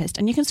licensed therapist,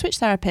 and you can switch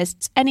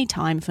therapists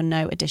anytime for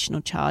no additional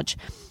charge.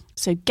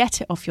 So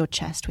get it off your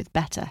chest with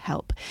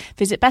BetterHelp.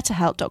 Visit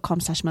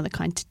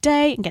betterhelp.com/motherkind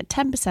today and get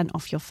 10%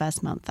 off your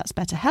first month. That's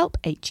BetterHelp,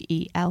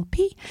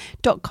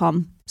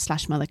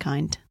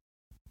 HELP.com/motherkind.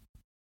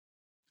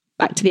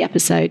 Back to the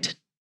episode.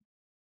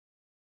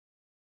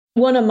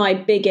 One of my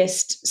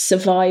biggest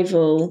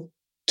survival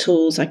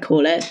tools, I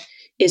call it,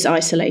 is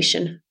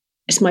isolation.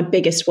 It's my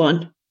biggest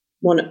one.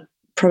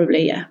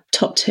 Probably,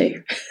 top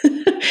two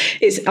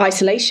is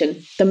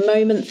isolation. The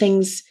moment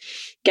things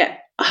get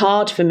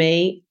hard for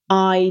me,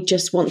 I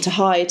just want to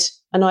hide,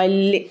 and I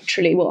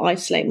literally will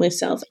isolate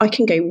myself. I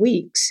can go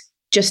weeks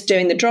just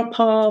doing the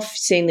drop off,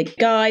 seeing the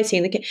guy,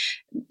 seeing the kid.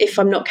 If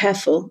I'm not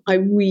careful, I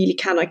really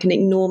can. I can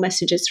ignore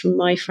messages from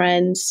my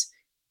friends.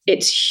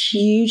 It's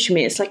huge for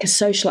me. It's like a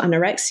social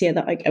anorexia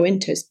that I go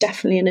into. It's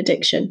definitely an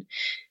addiction.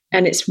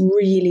 And it's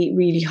really,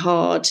 really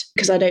hard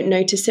because I don't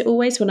notice it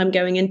always when I'm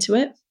going into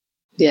it.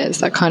 Yeah, it's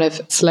that kind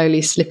of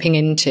slowly slipping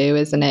into,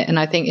 isn't it? And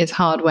I think it's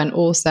hard when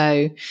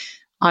also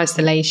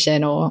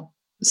isolation or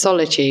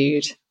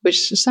solitude,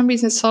 which for some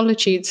reason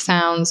solitude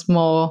sounds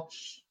more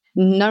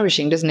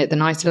nourishing, doesn't it,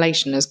 than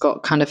isolation has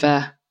got kind of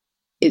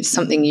it's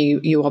something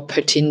you are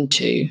put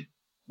into,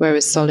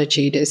 whereas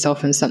solitude is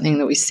often something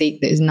that we seek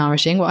that is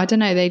nourishing. Well, I don't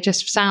know, they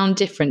just sound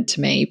different to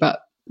me,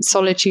 but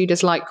solitude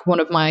is like one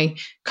of my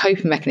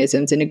coping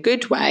mechanisms in a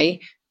good way.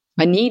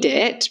 I need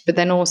it, but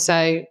then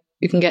also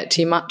you can get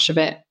too much of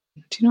it.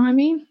 Do you know what I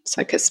mean? It's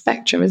like a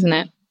spectrum, isn't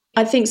it?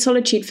 I think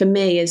solitude for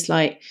me is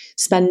like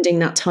spending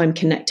that time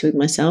connected with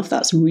myself.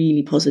 That's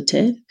really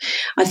positive.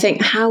 I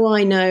think how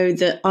I know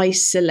that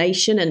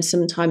isolation and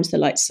sometimes the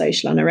like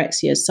social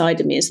anorexia side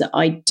of me is that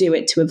I do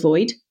it to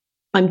avoid.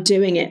 I'm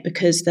doing it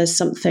because there's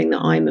something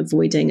that I'm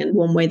avoiding. And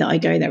one way that I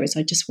go there is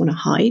I just want to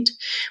hide.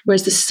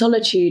 Whereas the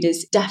solitude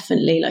is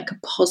definitely like a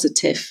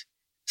positive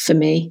for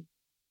me.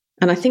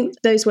 And I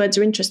think those words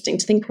are interesting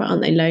to think about,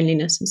 aren't they?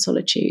 Loneliness and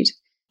solitude.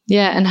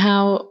 Yeah, and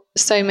how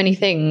so many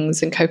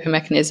things and coping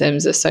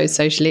mechanisms are so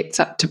socially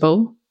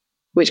acceptable,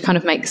 which kind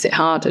of makes it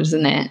harder,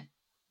 doesn't it?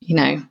 You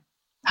know,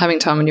 having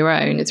time on your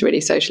own is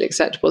really socially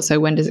acceptable. So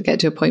when does it get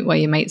to a point where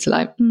your mates are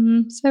like,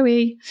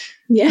 Zoe?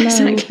 Yeah,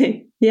 hello,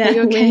 exactly. Yeah, are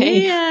you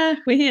okay?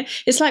 we're here.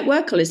 It's like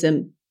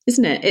workaholism,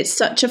 isn't it? It's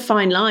such a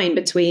fine line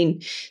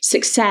between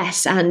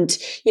success and,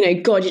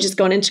 God, you just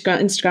go on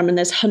Instagram and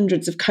there's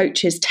hundreds of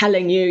coaches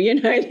telling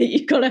you, that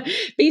you've got to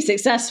be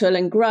successful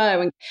and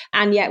grow.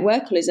 And yet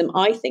workaholism,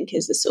 I think,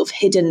 is the sort of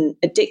hidden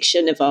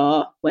addiction of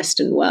our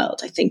Western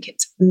world. I think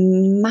it's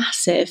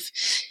massive.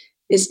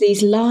 It's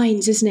these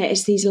lines, isn't it?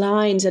 It's these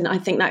lines. And I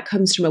think that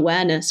comes from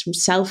awareness, from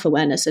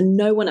self-awareness. And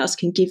no one else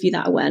can give you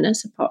that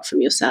awareness apart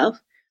from yourself.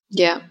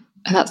 Yeah.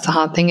 And that's the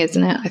hard thing,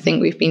 isn't it? I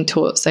think we've been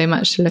taught so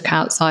much to look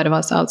outside of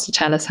ourselves to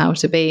tell us how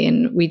to be.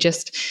 And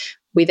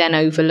we then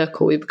overlook,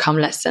 or we become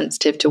less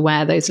sensitive to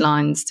where those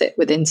lines sit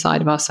within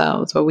inside of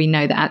ourselves, where we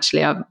know that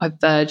actually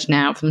I've verged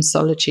now from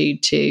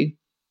solitude to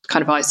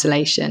kind of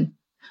isolation,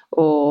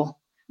 or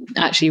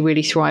actually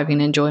really thriving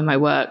and enjoying my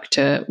work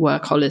to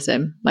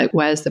workaholism. Like,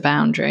 where's the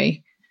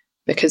boundary?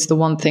 Because the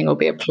one thing will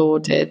be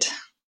applauded.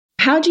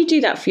 How do you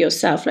do that for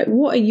yourself? Like,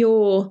 what are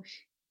your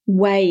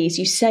ways?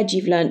 You said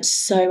you've learned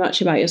so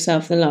much about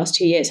yourself in the last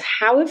 2 years.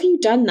 How have you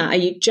done that? Are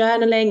you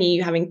journaling? Are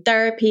you having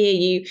therapy? Are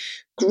you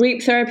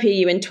group therapy? Are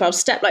you in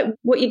 12-step? Like,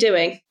 what are you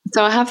doing?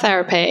 So I have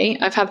therapy.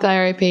 I've had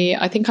therapy.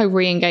 I think I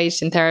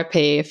re-engaged in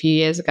therapy a few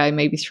years ago,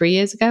 maybe 3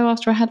 years ago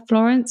after I had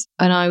Florence.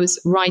 And I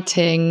was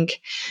writing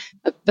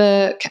a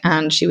book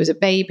and she was a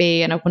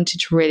baby. And I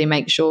wanted to really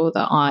make sure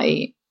that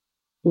I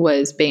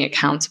was being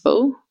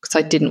accountable, because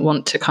I didn't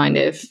want to kind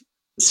of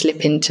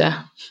slip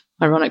into,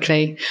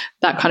 ironically,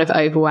 that kind of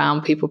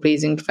overwhelm,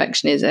 people-pleasing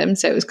perfectionism.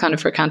 So it was kind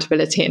of for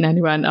accountability. And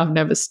anyway, I've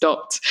never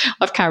stopped.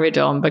 I've carried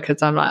on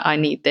because I'm like, I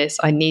need this.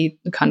 I need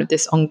kind of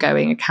this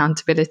ongoing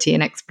accountability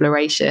and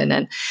exploration.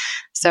 And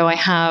so I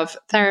have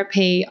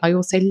therapy. I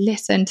also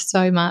listen to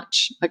so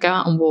much. I go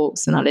out on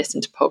walks and I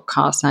listen to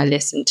podcasts, and I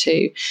listen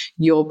to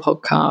your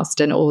podcast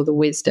and all the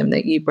wisdom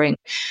that you bring.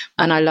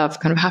 And I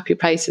love kind of Happy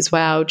Place as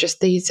well. Just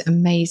these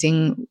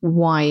amazing,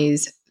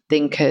 wise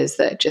thinkers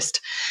that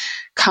just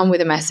come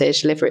with a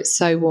message, deliver it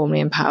so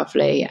warmly and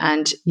powerfully.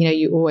 And,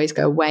 you always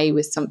go away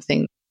with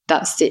something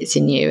that sits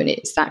in you. And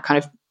it's that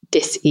kind of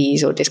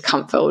dis-ease or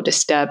discomfort or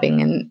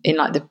disturbing in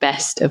like the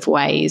best of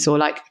ways, or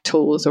like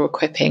tools or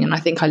equipping. And I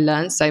think I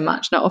learned so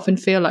much. And I often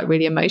feel like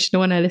really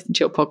emotional when I listen to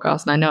your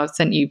podcast. And I know I've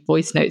sent you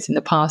voice notes in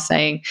the past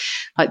saying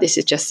like, this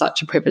is just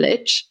such a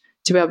privilege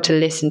to be able to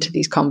listen to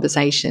these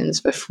conversations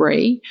for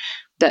free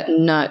that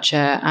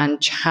nurture and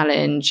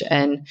challenge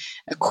and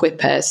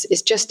equip us.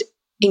 Is just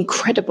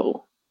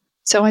incredible.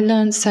 So I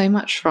learned so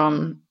much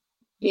from,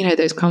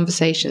 those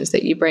conversations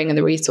that you bring and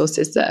the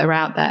resources that are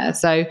out there.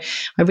 So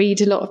I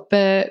read a lot of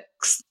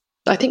books.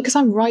 I think because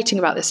I'm writing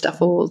about this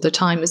stuff all the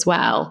time as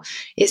well,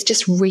 it's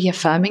just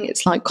reaffirming.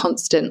 It's like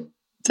constant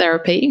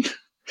therapy.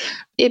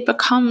 It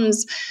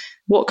becomes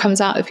what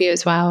comes out of you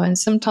as well. And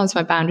sometimes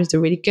my boundaries are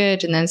really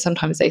good, and then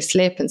sometimes they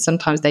slip, and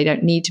sometimes they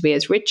don't need to be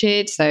as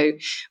rigid. So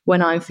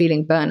when I'm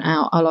feeling burnt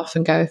out, I'll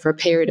often go for a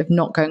period of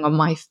not going on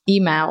my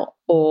email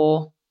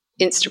or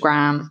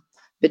Instagram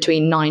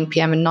between 9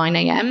 p.m. and 9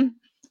 a.m.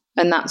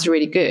 And that's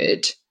really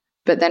good.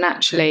 But then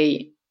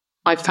actually,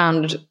 I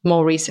found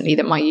more recently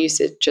that my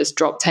usage just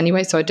dropped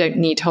anyway. So I don't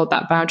need to hold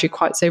that boundary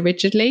quite so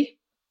rigidly.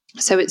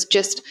 So it's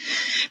just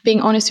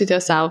being honest with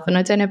yourself. And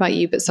I don't know about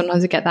you, but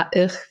sometimes I get that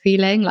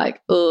feeling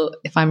like,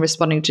 if I'm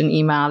responding to an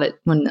email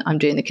when I'm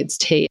doing the kids'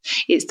 tea,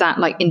 it's that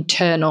like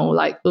internal,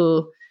 like,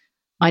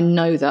 I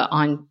know that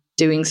I'm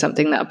doing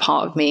something that a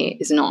part of me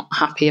is not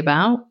happy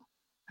about.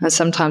 And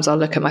sometimes I'll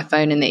look at my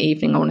phone in the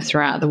evening, I want to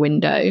throw out the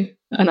window.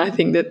 And I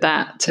think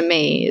that to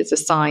me is a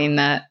sign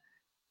that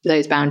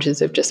those boundaries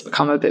have just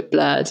become a bit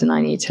blurred and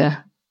I need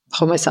to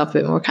hold myself a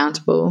bit more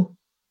accountable.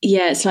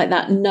 Yeah, it's like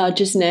that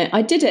nudge, isn't it?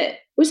 I did it.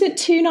 Was it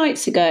 2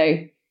 nights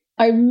ago?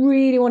 I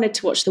really wanted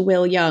to watch the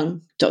Will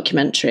Young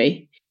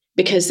documentary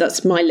because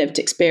that's my lived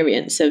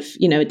experience of,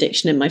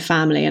 addiction in my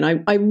family. And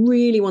I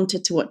really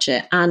wanted to watch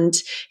it. And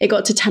it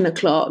got to 10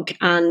 o'clock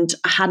and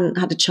I hadn't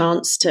had a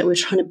chance to, we were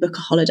trying to book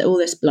a holiday, all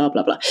this blah,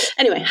 blah, blah.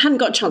 Anyway, hadn't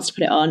got a chance to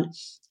put it on.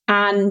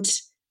 And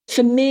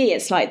for me,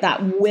 it's like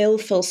that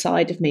willful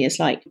side of me is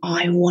like,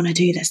 I want to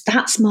do this.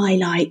 That's my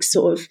like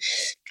sort of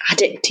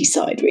addicty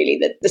side, really.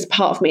 That there's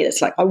part of me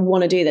that's like, I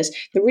want to do this.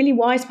 The really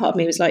wise part of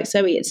me was like,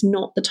 Zoe, it's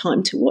not the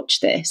time to watch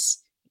this.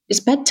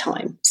 It's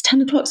bedtime. It's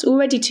 10 o'clock. It's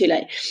already too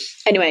late.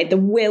 Anyway, the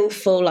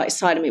willful like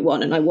side of me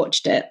won and I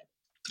watched it.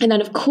 And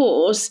then, of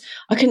course,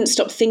 I couldn't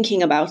stop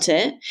thinking about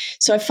it.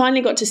 So I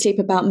finally got to sleep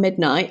about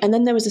midnight. And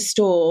then there was a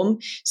storm.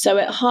 So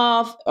at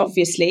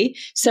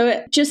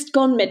just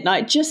gone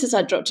midnight, just as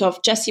I dropped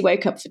off, Jessie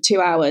woke up for 2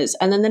 hours.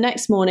 And then the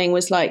next morning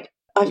was like,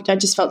 I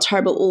just felt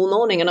terrible all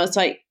morning. And I was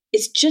like,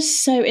 it's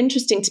just so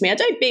interesting to me. I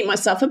don't beat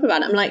myself up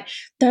about it. I'm like,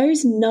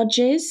 those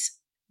nudges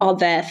are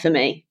there for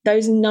me.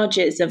 Those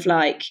nudges of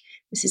like,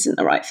 this isn't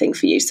the right thing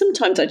for you.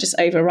 Sometimes I just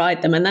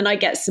override them and then I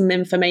get some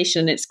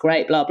information. It's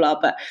great, blah, blah.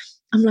 But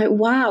I'm like,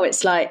 wow,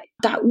 it's like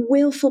that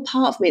willful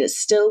part of me that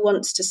still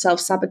wants to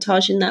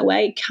self-sabotage in that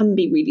way can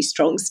be really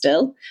strong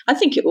still. I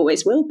think it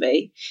always will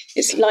be.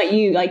 It's like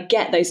you, I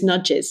get those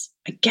nudges.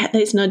 Put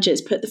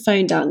the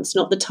phone down. It's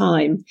not the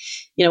time.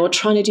 You know, we're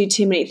trying to do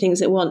too many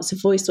things at once. A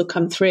voice will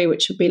come through,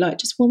 which will be like,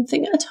 just one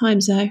thing at a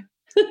time, Zoe.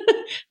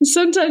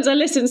 Sometimes I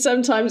listen,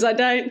 sometimes I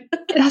don't.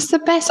 That's the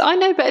best. I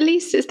know, but at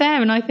least it's there.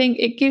 And I think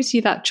it gives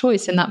you that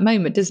choice in that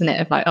moment, doesn't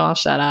it? Of like, oh,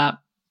 shut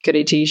up,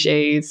 goody two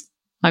shoes.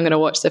 I'm going to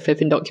watch the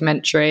flipping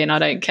documentary and I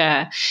don't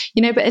care.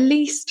 You know, but at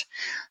least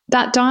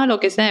that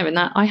dialogue is there, and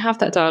that I have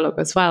that dialogue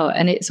as well.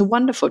 And it's a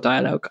wonderful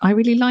dialogue. I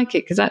really like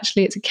it because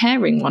actually it's a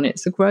caring one.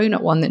 It's a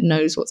grown-up one that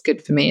knows what's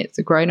good for me. It's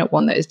a grown-up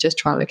one that is just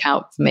trying to look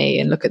out for me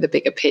and look at the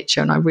bigger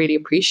picture. And I really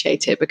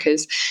appreciate it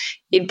because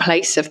in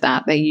place of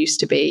that, there used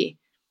to be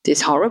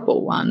this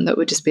horrible one that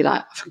would just be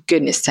like, for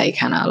goodness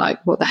sake, Anna, like,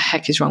 what the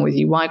heck is wrong with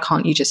you? Why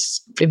can't you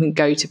just even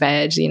go to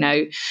bed? You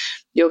know,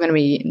 you're going to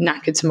be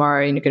knackered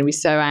tomorrow and you're going to be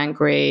so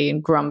angry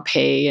and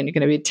grumpy and you're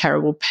going to be a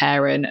terrible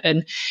parent.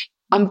 And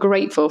I'm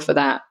grateful for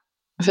that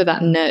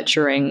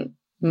nurturing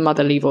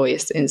motherly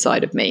voice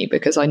inside of me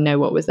because I know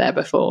what was there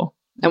before.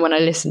 And when I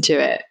listen to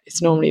it,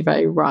 it's normally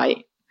very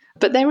right.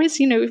 But there is,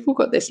 you know, we've all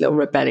got this little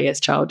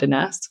rebellious child in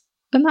us,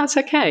 and that's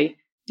okay.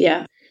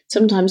 Yeah.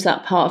 Sometimes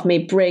that part of me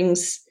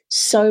brings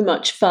so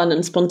much fun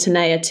and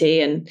spontaneity.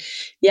 And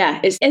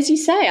yeah, it's, as you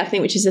say, I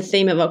think, which is the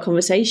theme of our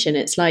conversation,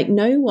 it's like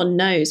no one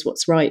knows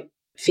what's right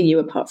for you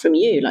apart from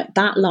you. Like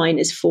that line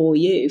is for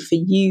you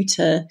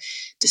to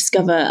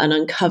discover and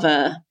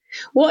uncover.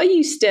 What are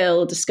you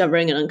still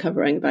discovering and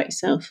uncovering about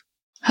yourself?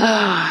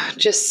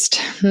 That's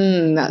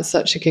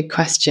such a good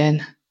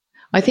question.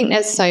 I think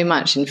there's so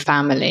much in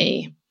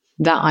family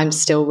that I'm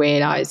still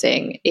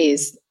realizing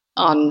is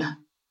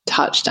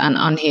untouched and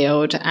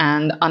unhealed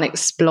and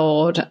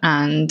unexplored,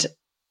 and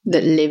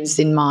that lives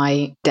in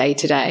my day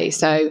to day.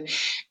 So,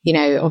 you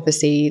know,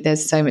 obviously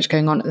there's so much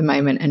going on at the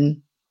moment,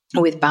 and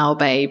with Bowel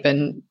Babe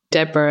and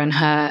Deborah and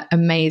her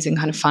amazing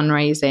kind of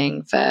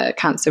fundraising for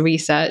cancer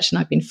research. And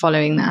I've been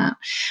following that.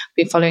 I've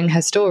been following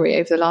her story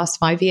over the last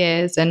 5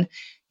 years. And,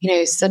 you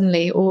know,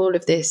 suddenly all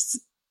of this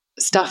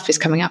stuff is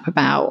coming up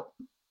about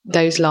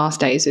those last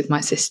days with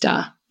my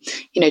sister,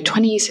 you know,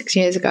 26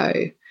 years ago.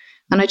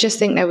 And I just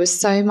think there was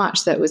so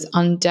much that was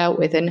undealt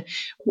with. And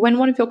when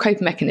one of your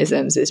coping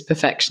mechanisms is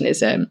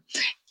perfectionism,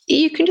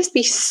 you can just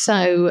be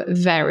so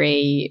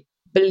very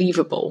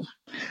believable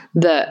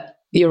that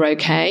you're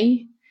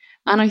okay.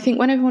 And I think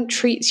when everyone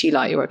treats you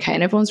like you're okay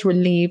and everyone's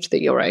relieved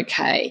that you're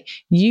okay,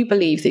 you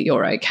believe that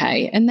you're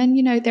okay. And then,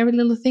 you know, there are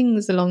little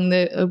things along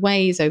the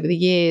ways over the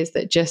years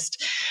that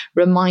just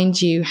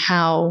remind you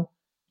how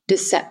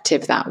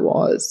deceptive that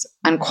was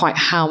and quite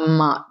how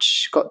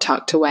much got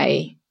tucked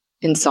away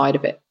inside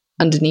of it,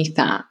 underneath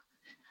that.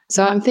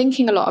 So I'm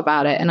thinking a lot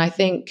about it. And I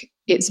think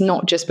it's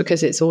not just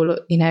because it's all,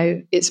 you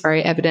know, it's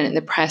very evident in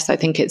the press. I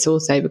think it's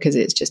also because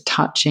it's just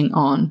touching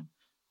on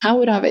how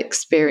would I have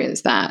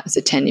experienced that as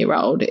a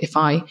 10-year-old if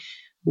I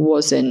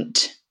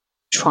wasn't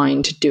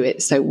trying to do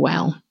it so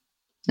well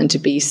and to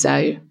be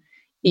so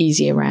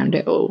easy around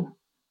it all?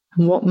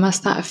 And what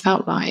must that have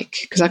felt like?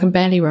 Because I can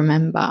barely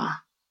remember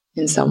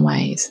in some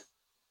ways.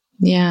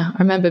 Yeah, I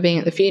remember being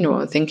at the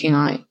funeral and thinking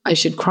I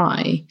should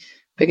cry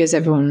because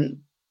everyone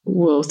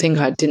will think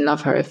I didn't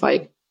love her if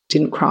I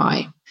didn't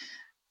cry.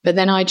 But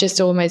then I just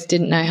almost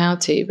didn't know how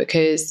to,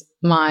 because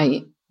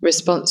my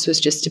response was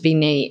just to be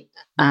neat.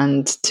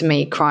 And to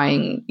me,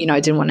 crying, you know, I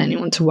didn't want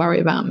anyone to worry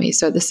about me.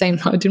 So at the same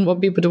time, I didn't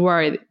want people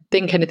to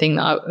think anything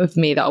of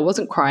me that I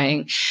wasn't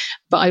crying.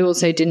 But I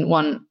also didn't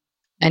want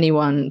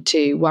anyone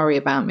to worry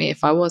about me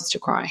if I was to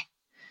cry.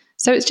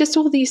 So it's just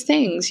all these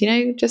things, you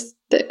know, just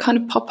that kind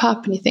of pop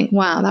up and you think,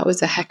 wow, that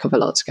was a heck of a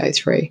lot to go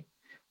through.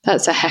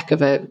 That's a heck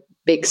of a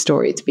big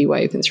story to be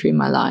woven through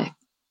my life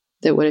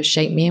that would have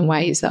shaped me in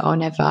ways that I'll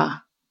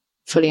never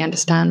fully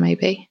understand,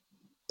 maybe.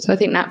 So I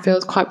think that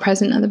feels quite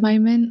present at the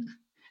moment.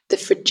 The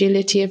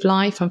fragility of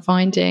life. I'm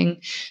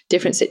finding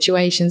different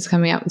situations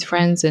coming up with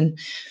friends and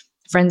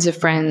friends of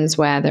friends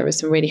where there are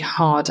some really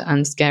hard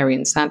and scary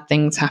and sad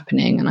things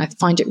happening. And I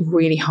find it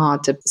really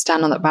hard to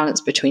stand on that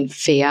balance between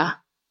fear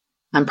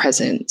and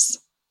presence,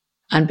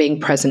 and being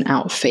present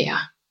out of fear.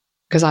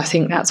 Because I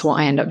think that's what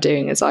I end up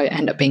doing, is I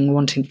end up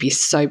wanting to be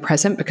so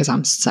present because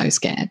I'm so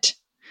scared.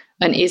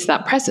 And is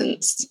that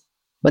presence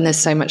when there's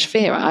so much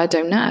fear? I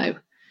don't know.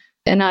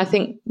 And I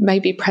think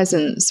maybe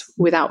presence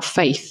without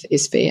faith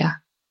is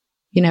fear.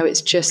 You know,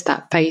 it's just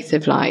that faith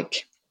of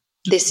like,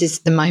 this is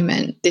the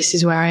moment. This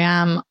is where I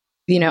am.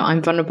 You know,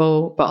 I'm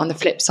vulnerable. But on the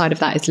flip side of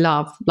that is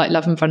love. Like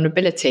love and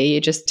vulnerability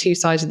are just two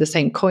sides of the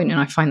same coin. And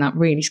I find that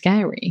really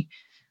scary.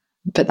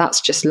 But that's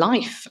just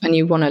life. And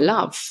you want to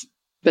love.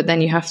 But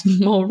then you have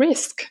more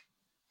risk.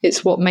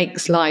 It's what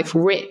makes life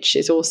rich.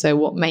 It's also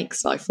what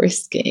makes life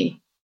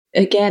risky.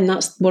 Again,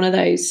 that's one of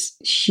those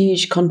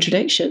huge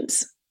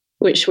contradictions.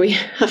 which we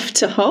have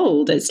to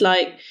hold. It's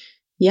like,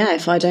 yeah,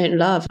 if I don't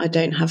love, I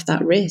don't have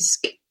that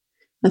risk.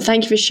 And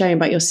thank you for sharing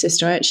about your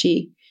sister. I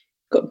actually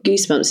got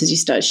goosebumps as you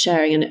started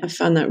sharing, and I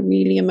found that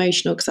really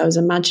emotional because I was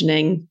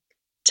imagining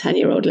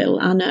 10-year-old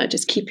little Anna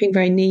just keeping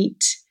very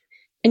neat.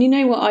 And you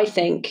know what I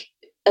think?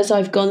 As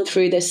I've gone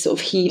through this sort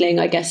of healing,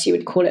 I guess you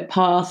would call it,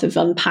 path of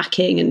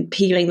unpacking and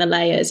peeling the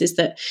layers, is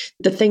that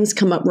the things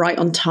come up right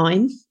on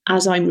time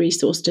as I'm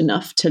resourced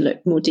enough to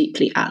look more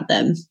deeply at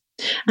them.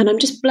 And I'm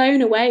just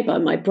blown away by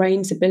my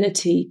brain's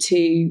ability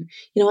to,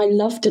 I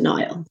love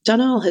denial.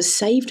 Denial has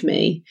saved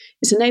me.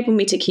 It's enabled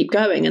me to keep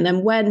going. And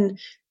then when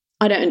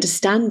I don't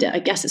understand it, I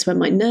guess it's when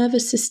my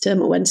nervous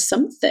system or when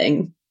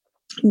something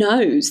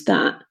knows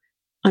that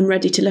I'm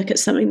ready to look at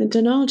something, the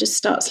denial just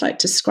starts like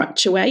to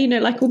scratch away,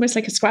 like almost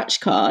like a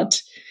scratch card.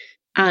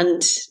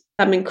 And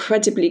I'm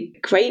incredibly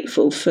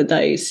grateful for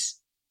those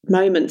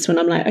moments when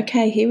I'm like,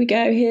 okay, here we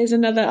go. Here's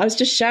another. I was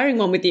just sharing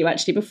one with you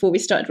actually before we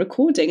started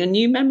recording, a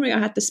new memory I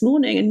had this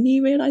morning, a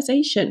new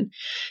realization.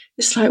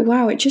 It's like,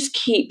 wow, it just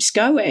keeps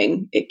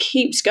going. It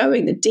keeps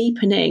going, the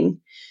deepening,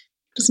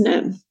 doesn't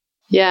it?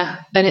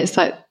 Yeah. And it's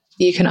like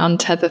you can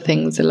untether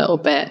things a little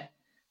bit.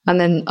 And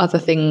then other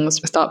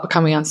things start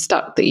becoming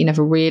unstuck that you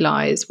never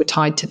realised were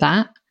tied to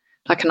that.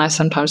 Like, and I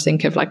sometimes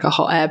think of like a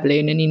hot air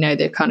balloon, and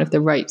they're kind of the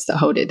ropes that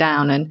hold it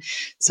down. And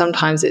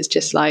sometimes it's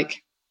just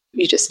like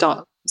you just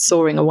start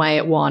soaring away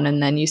at one,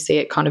 and then you see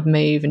it kind of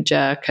move and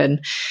jerk, and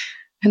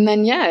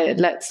then it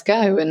lets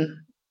go, and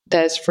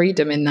there's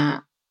freedom in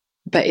that.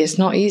 But it's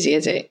not easy,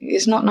 is it?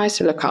 It's not nice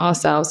to look at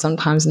ourselves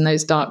sometimes in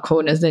those dark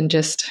corners and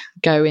just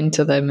go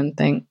into them and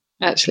think,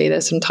 actually,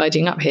 there's some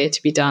tidying up here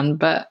to be done.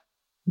 But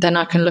then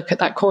I can look at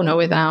that corner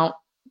without,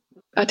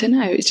 I don't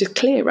know, it's just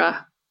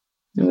clearer.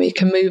 And we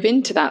can move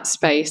into that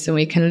space and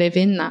we can live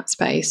in that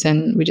space,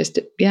 and we just,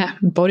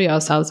 embody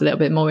ourselves a little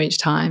bit more each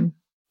time.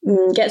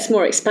 Gets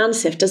more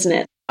expansive, doesn't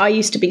it? I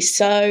used to be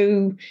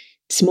so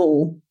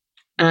small,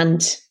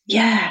 and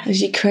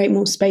as you create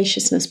more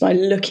spaciousness by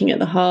looking at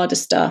the harder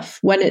stuff,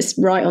 when it's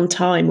right on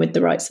time with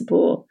the right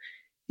support,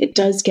 it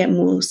does get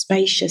more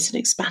spacious and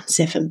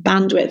expansive, and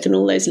bandwidth and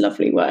all those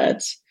lovely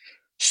words.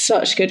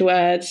 Such good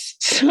words.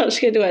 Such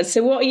good words.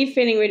 So what are you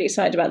feeling really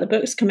excited about? The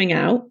book's coming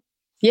out.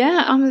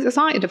 Yeah, I'm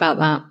excited about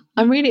that.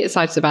 I'm really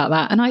excited about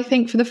that. And I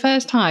think for the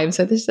first time,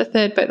 so this is the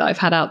third book that I've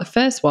had out. The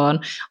first one,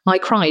 I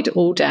cried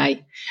all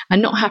day,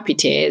 and not happy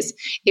tears.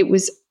 It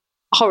was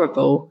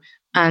horrible.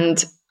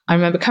 And I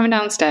remember coming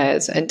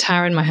downstairs, and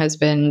Tara and my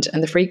husband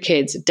and the 3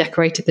 kids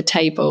decorated the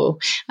table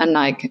and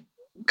like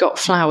got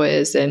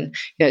flowers. And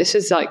this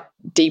was like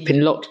deep in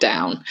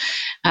lockdown,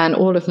 and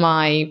all of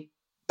my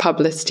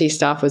publicity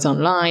stuff was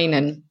online,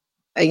 and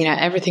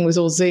everything was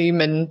all Zoom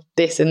and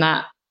this and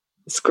that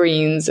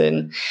screens,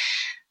 and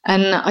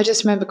I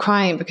just remember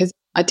crying because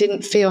I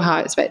didn't feel how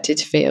I expected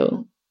to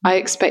feel. I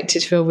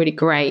expected to feel really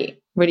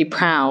great, really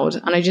proud,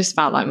 and I just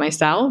felt like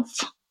myself,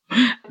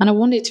 and I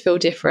wanted to feel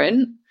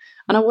different,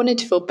 and I wanted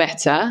to feel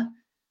better,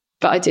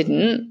 but I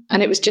didn't.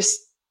 And it was just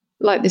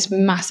like this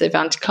massive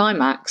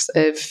anticlimax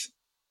of,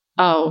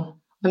 oh,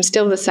 I'm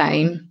still the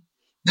same.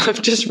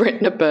 I've just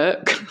written a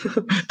book,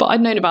 but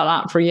I'd known about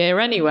that for a year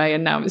anyway,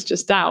 and now it's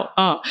just out.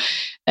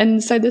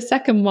 And so the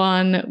second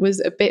one was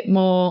a bit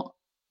more,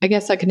 I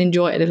guess I can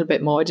enjoy it a little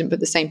bit more. I didn't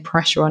put the same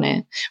pressure on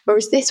it.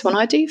 Whereas this one,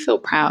 I do feel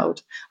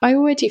proud. I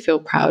already feel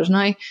proud,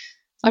 and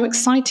I'm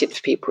excited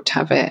for people to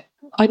have it.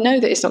 I know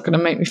that it's not going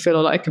to make me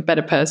feel like a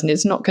better person.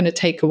 It's not going to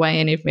take away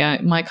any of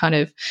my kind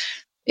of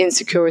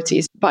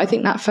insecurities. But I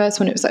think that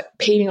first one, it was like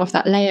peeling off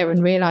that layer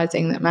and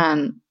realizing that,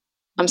 man,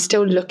 I'm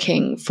still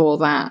looking for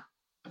that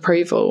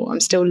approval.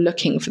 I'm still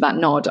looking for that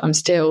nod. I'm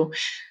still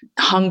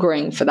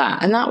hungering for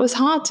that. And that was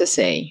hard to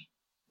see,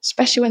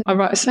 especially when I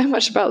write so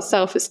much about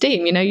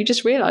self-esteem. You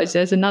just realize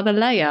there's another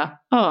layer.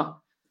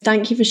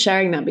 Thank you for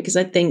sharing that, because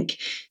I think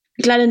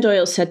Glennon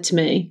Doyle said to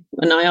me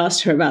when I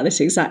asked her about this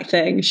exact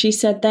thing, she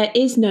said, there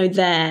is no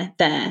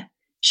there.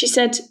 She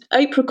said,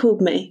 Oprah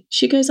called me.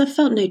 She goes, I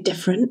felt no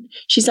different.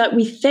 She's like,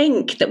 we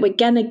think that we're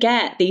going to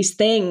get these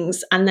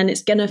things and then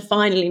it's going to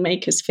finally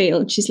make us feel.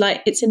 And she's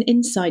like, it's an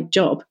inside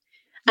job.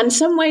 And in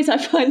some ways I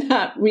find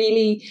that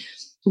really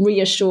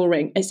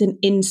reassuring. It's an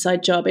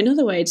inside job. In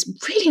other ways,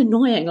 really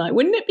annoying. Like,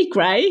 wouldn't it be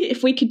great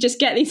if we could just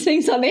get these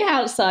things on the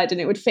outside and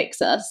it would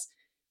fix us?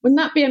 Wouldn't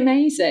that be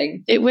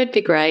amazing? It would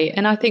be great.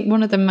 And I think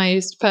one of the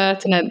most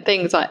pertinent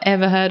things I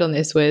ever heard on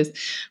this was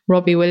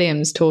Robbie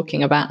Williams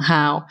talking about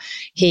how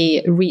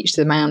he reached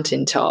the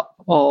mountaintop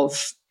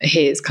of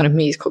his kind of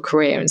musical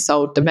career and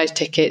sold the most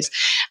tickets.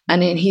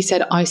 And then he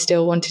said, I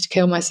still wanted to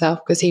kill myself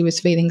because he was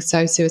feeling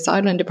so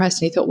suicidal and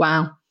depressed. And he thought,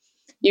 wow,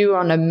 you were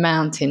on a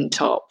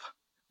mountaintop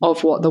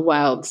of what the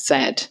world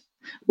said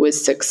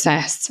was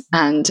success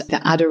and the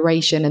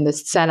adoration and the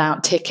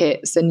sellout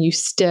tickets, and you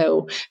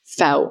still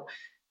felt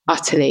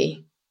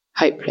utterly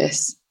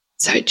hopeless.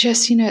 So it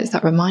just, it's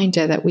that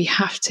reminder that we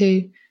have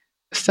to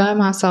affirm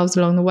ourselves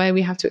along the way.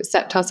 We have to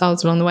accept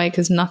ourselves along the way,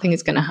 because nothing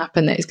is going to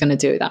happen that is going to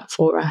do that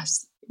for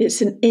us.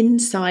 It's an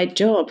inside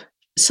job.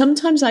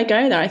 sometimes I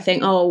go there, I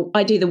think, oh,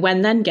 I do the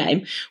when then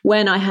game.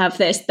 When I have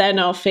this, then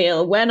I'll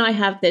feel. When I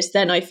have this,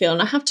 then I feel.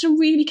 And I have to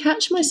really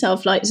catch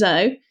myself like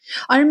Zoe.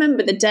 I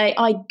remember the day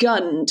I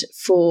gunned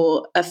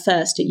for a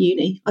first at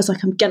uni. I was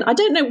like, I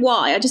don't know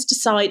why. I just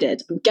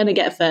decided I'm going to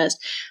get a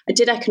first. I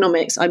did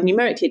economics. I'm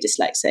numerically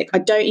dyslexic. I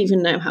don't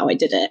even know how I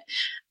did it.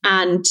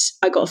 And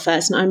I got a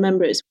first. And I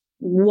remember it was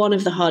one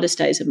of the hardest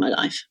days of my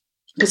life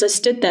because I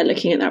stood there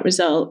looking at that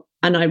result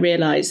and I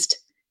realized,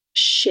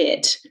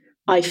 shit,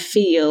 I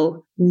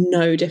feel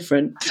no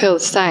different. I feel the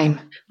same.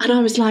 And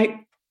I was like,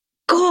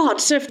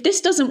 God, so if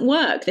this doesn't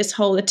work, this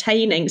whole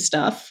attaining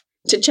stuff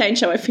to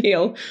change how I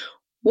feel,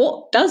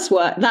 what does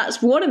work?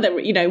 That's one of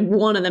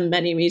the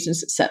many reasons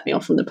that set me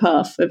off on the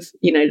path of,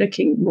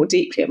 looking more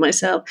deeply at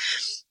myself.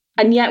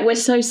 And yet we're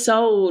so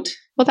sold.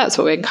 Well, that's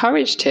what we're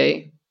encouraged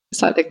to.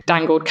 It's like the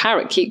dangled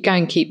carrot. Keep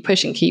going, keep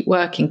pushing, keep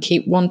working,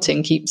 keep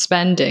wanting, keep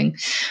spending,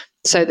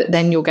 so that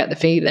then you'll get the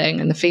feeling,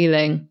 and the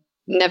feeling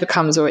never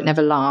comes, or it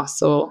never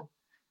lasts, or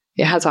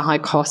it has a high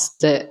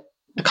cost that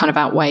kind of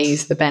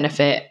outweighs the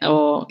benefit.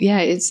 Or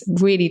it's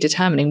really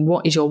determining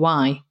what is your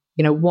why.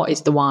 What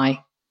is the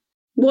why?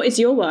 What is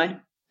your why?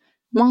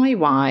 My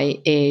why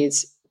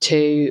is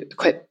to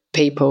equip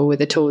people with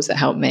the tools that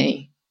help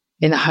me,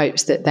 in the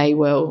hopes that they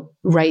will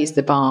raise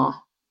the bar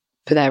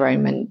for their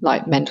own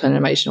mental and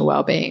emotional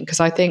well-being. Because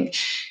I think,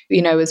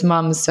 as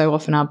mums, so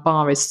often our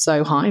bar is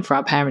so high for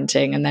our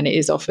parenting, and then it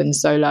is often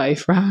so low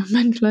for our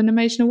mental and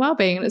emotional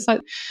well-being. And it's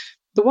like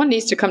the one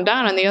needs to come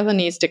down and the other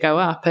needs to go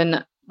up.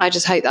 And I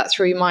just hope that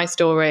through my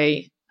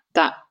story,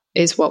 that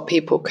is what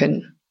people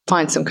can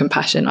find some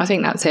compassion. I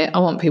think that's it. I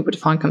want people to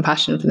find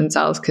compassion for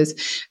themselves, because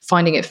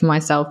finding it for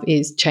myself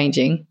is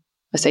changing.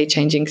 I say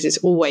changing because it's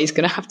always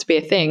going to have to be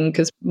a thing,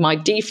 because my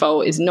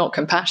default is not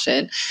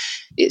compassion.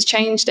 It's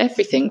changed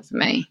everything for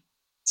me.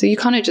 So you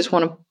kind of just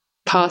want to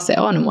pass it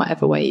on in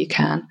whatever way you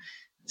can.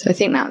 So I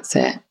think that's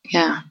it.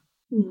 Yeah.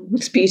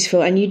 It's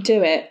beautiful. And you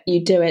do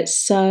it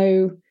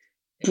so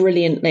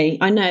brilliantly.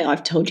 I know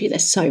I've told you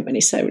this so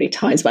many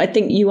times, but I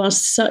think you are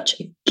such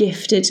a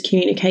gifted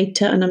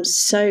communicator, and I'm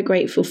so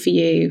grateful for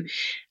you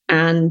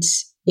and,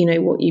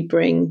 what you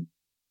bring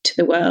to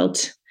the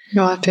world.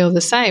 No, I feel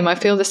the same.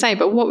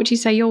 But what would you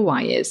say your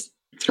why is?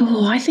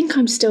 Oh, I think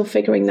I'm still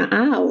figuring that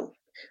out.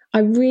 I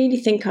really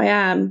think I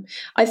am.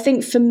 I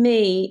think for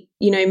me,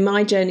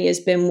 my journey has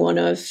been one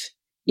of,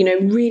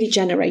 really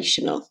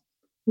generational.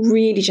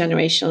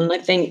 And I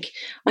think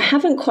I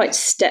haven't quite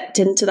stepped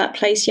into that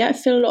place yet. I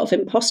feel a lot of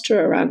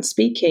imposter around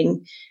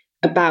speaking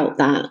about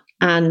that.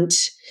 And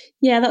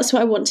that's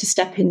what I want to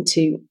step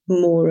into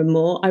more and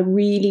more. I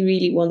really,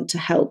 really want to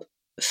help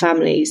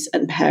families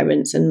and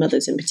parents and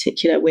mothers in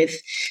particular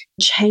with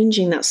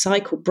changing that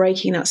cycle,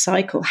 breaking that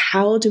cycle.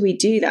 How do we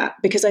do that?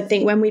 Because I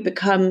think when we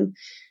become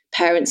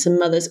parents and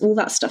mothers, all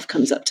that stuff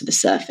comes up to the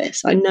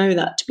surface. I know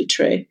that to be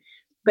true.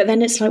 But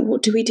then it's like,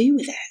 what do we do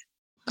with it?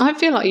 I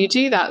feel like you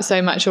do that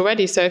so much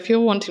already. So if you're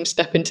wanting to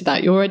step into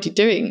that,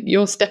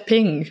 you're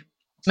stepping.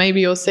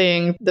 Maybe you're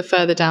seeing the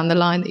further down the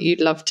line that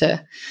you'd love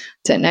to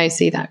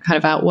see that kind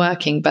of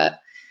outworking. But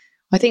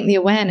I think the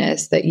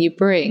awareness that you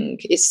bring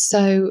is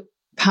so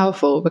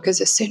powerful, because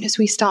as soon as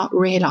we start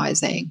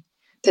realizing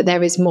that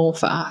there is more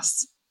for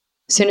us,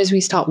 as soon as we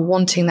start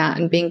wanting that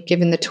and being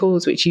given the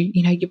tools, which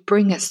you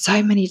bring us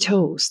so many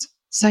tools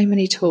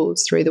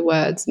through the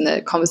words and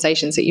the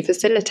conversations that you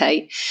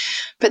facilitate,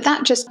 but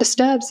that just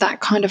disturbs that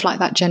kind of like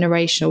that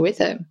generational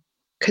rhythm,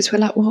 because we're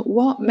like,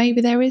 what? Maybe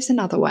there is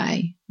another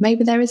way.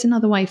 Maybe there is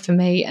another way for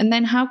me. And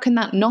then how can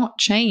that not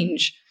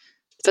change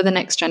for the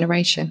next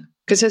generation?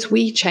 Because as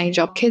we change,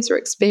 our kids are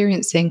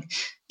experiencing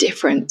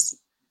difference.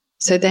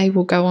 So they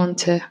will go on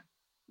to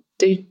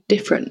do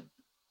different.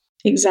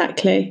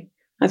 Exactly.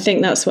 I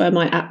think that's where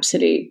my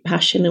absolute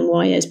passion and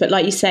why is. But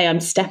like you say, I'm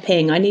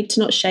stepping. I need to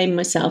not shame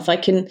myself. I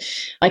can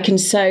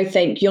so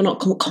think you're not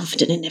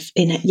confident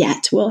in it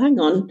yet. Well, hang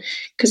on,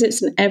 because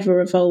it's an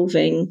ever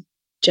evolving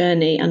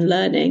journey and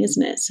learning,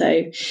 isn't it?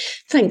 So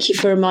thank you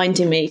for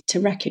reminding me to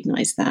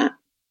recognise that.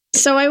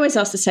 So I always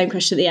ask the same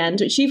question at the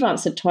end, which you've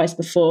answered twice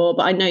before,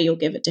 but I know you'll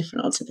give a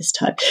different answer this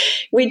time,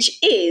 which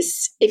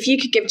is, if you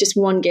could give just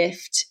one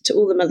gift to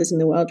all the mothers in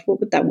the world,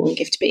 what would that one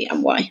gift be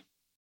and why?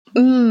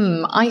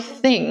 I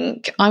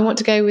think I want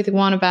to go with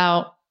one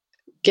about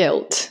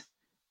guilt.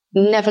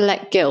 Never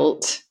let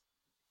guilt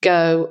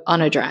go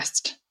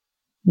unaddressed.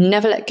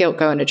 Never let guilt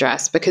go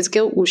unaddressed, because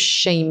guilt will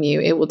shame you.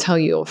 It will tell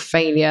you you're a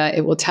failure.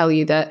 It will tell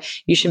you that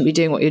you shouldn't be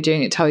doing what you're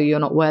doing. It will tell you you're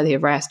not worthy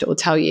of rest. It will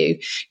tell you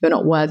you're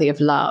not worthy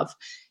of love.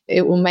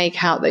 It will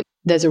make out that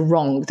there's a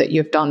wrong that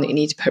you've done that you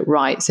need to put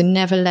right. So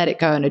never let it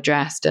go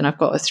unaddressed. And I've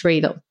got a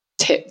 3 little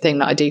tip thing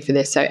that I do for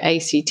this. So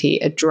ACT,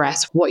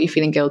 address what you're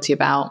feeling guilty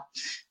about.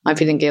 I'm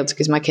feeling guilty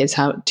because my kids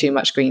have too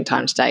much screen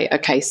time today.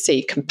 Okay,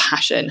 C,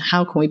 compassion.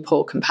 How can we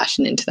pour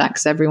compassion into that?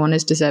 Because everyone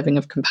is deserving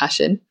of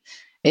compassion.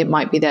 It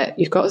might be that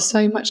you've got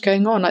so much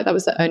going on, like that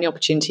was the only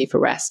opportunity for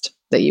rest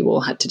that you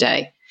all had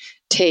today.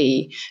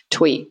 T,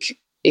 tweak.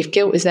 if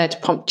guilt is there to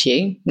prompt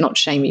you, not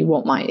shame you,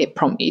 what might it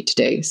prompt you to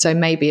do? So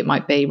maybe it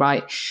might be,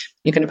 right,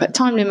 you're going to put a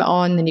time limit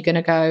on, then you're going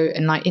to go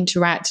and like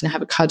interact and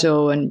have a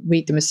cuddle and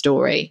read them a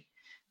story.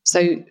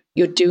 So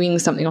you're doing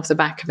something off the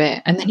back of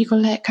it, and then you've got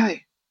to let it go,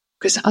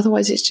 because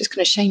otherwise it's just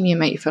going to shame you and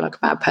make you feel like a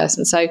bad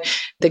person. So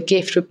the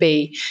gift would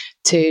be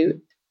to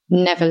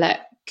never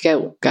let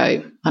guilt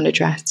go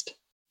unaddressed.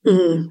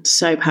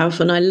 So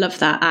powerful. And I love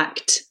that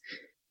act.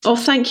 Oh,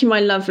 thank you, my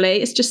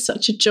lovely. It's just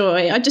such a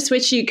joy. I just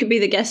wish you could be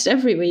the guest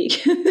every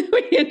week.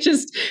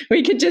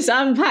 we could just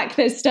unpack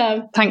this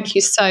stuff. Thank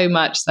you so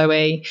much,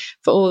 Zoe,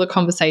 for all the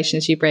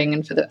conversations you bring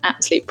and for the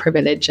absolute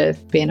privilege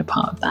of being a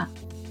part of that.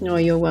 Oh,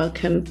 you're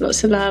welcome.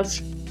 Lots of love.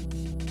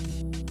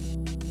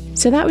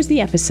 So that was the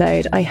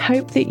episode. I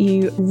hope that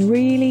you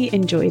really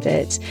enjoyed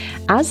it.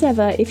 As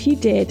ever, if you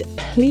did,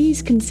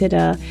 please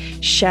consider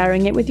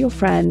sharing it with your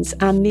friends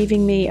and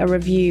leaving me a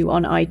review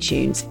on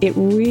iTunes. It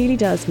really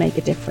does make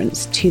a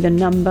difference to the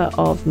number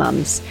of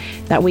mums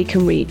that we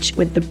can reach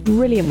with the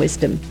brilliant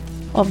wisdom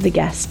of the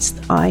guests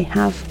I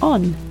have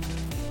on.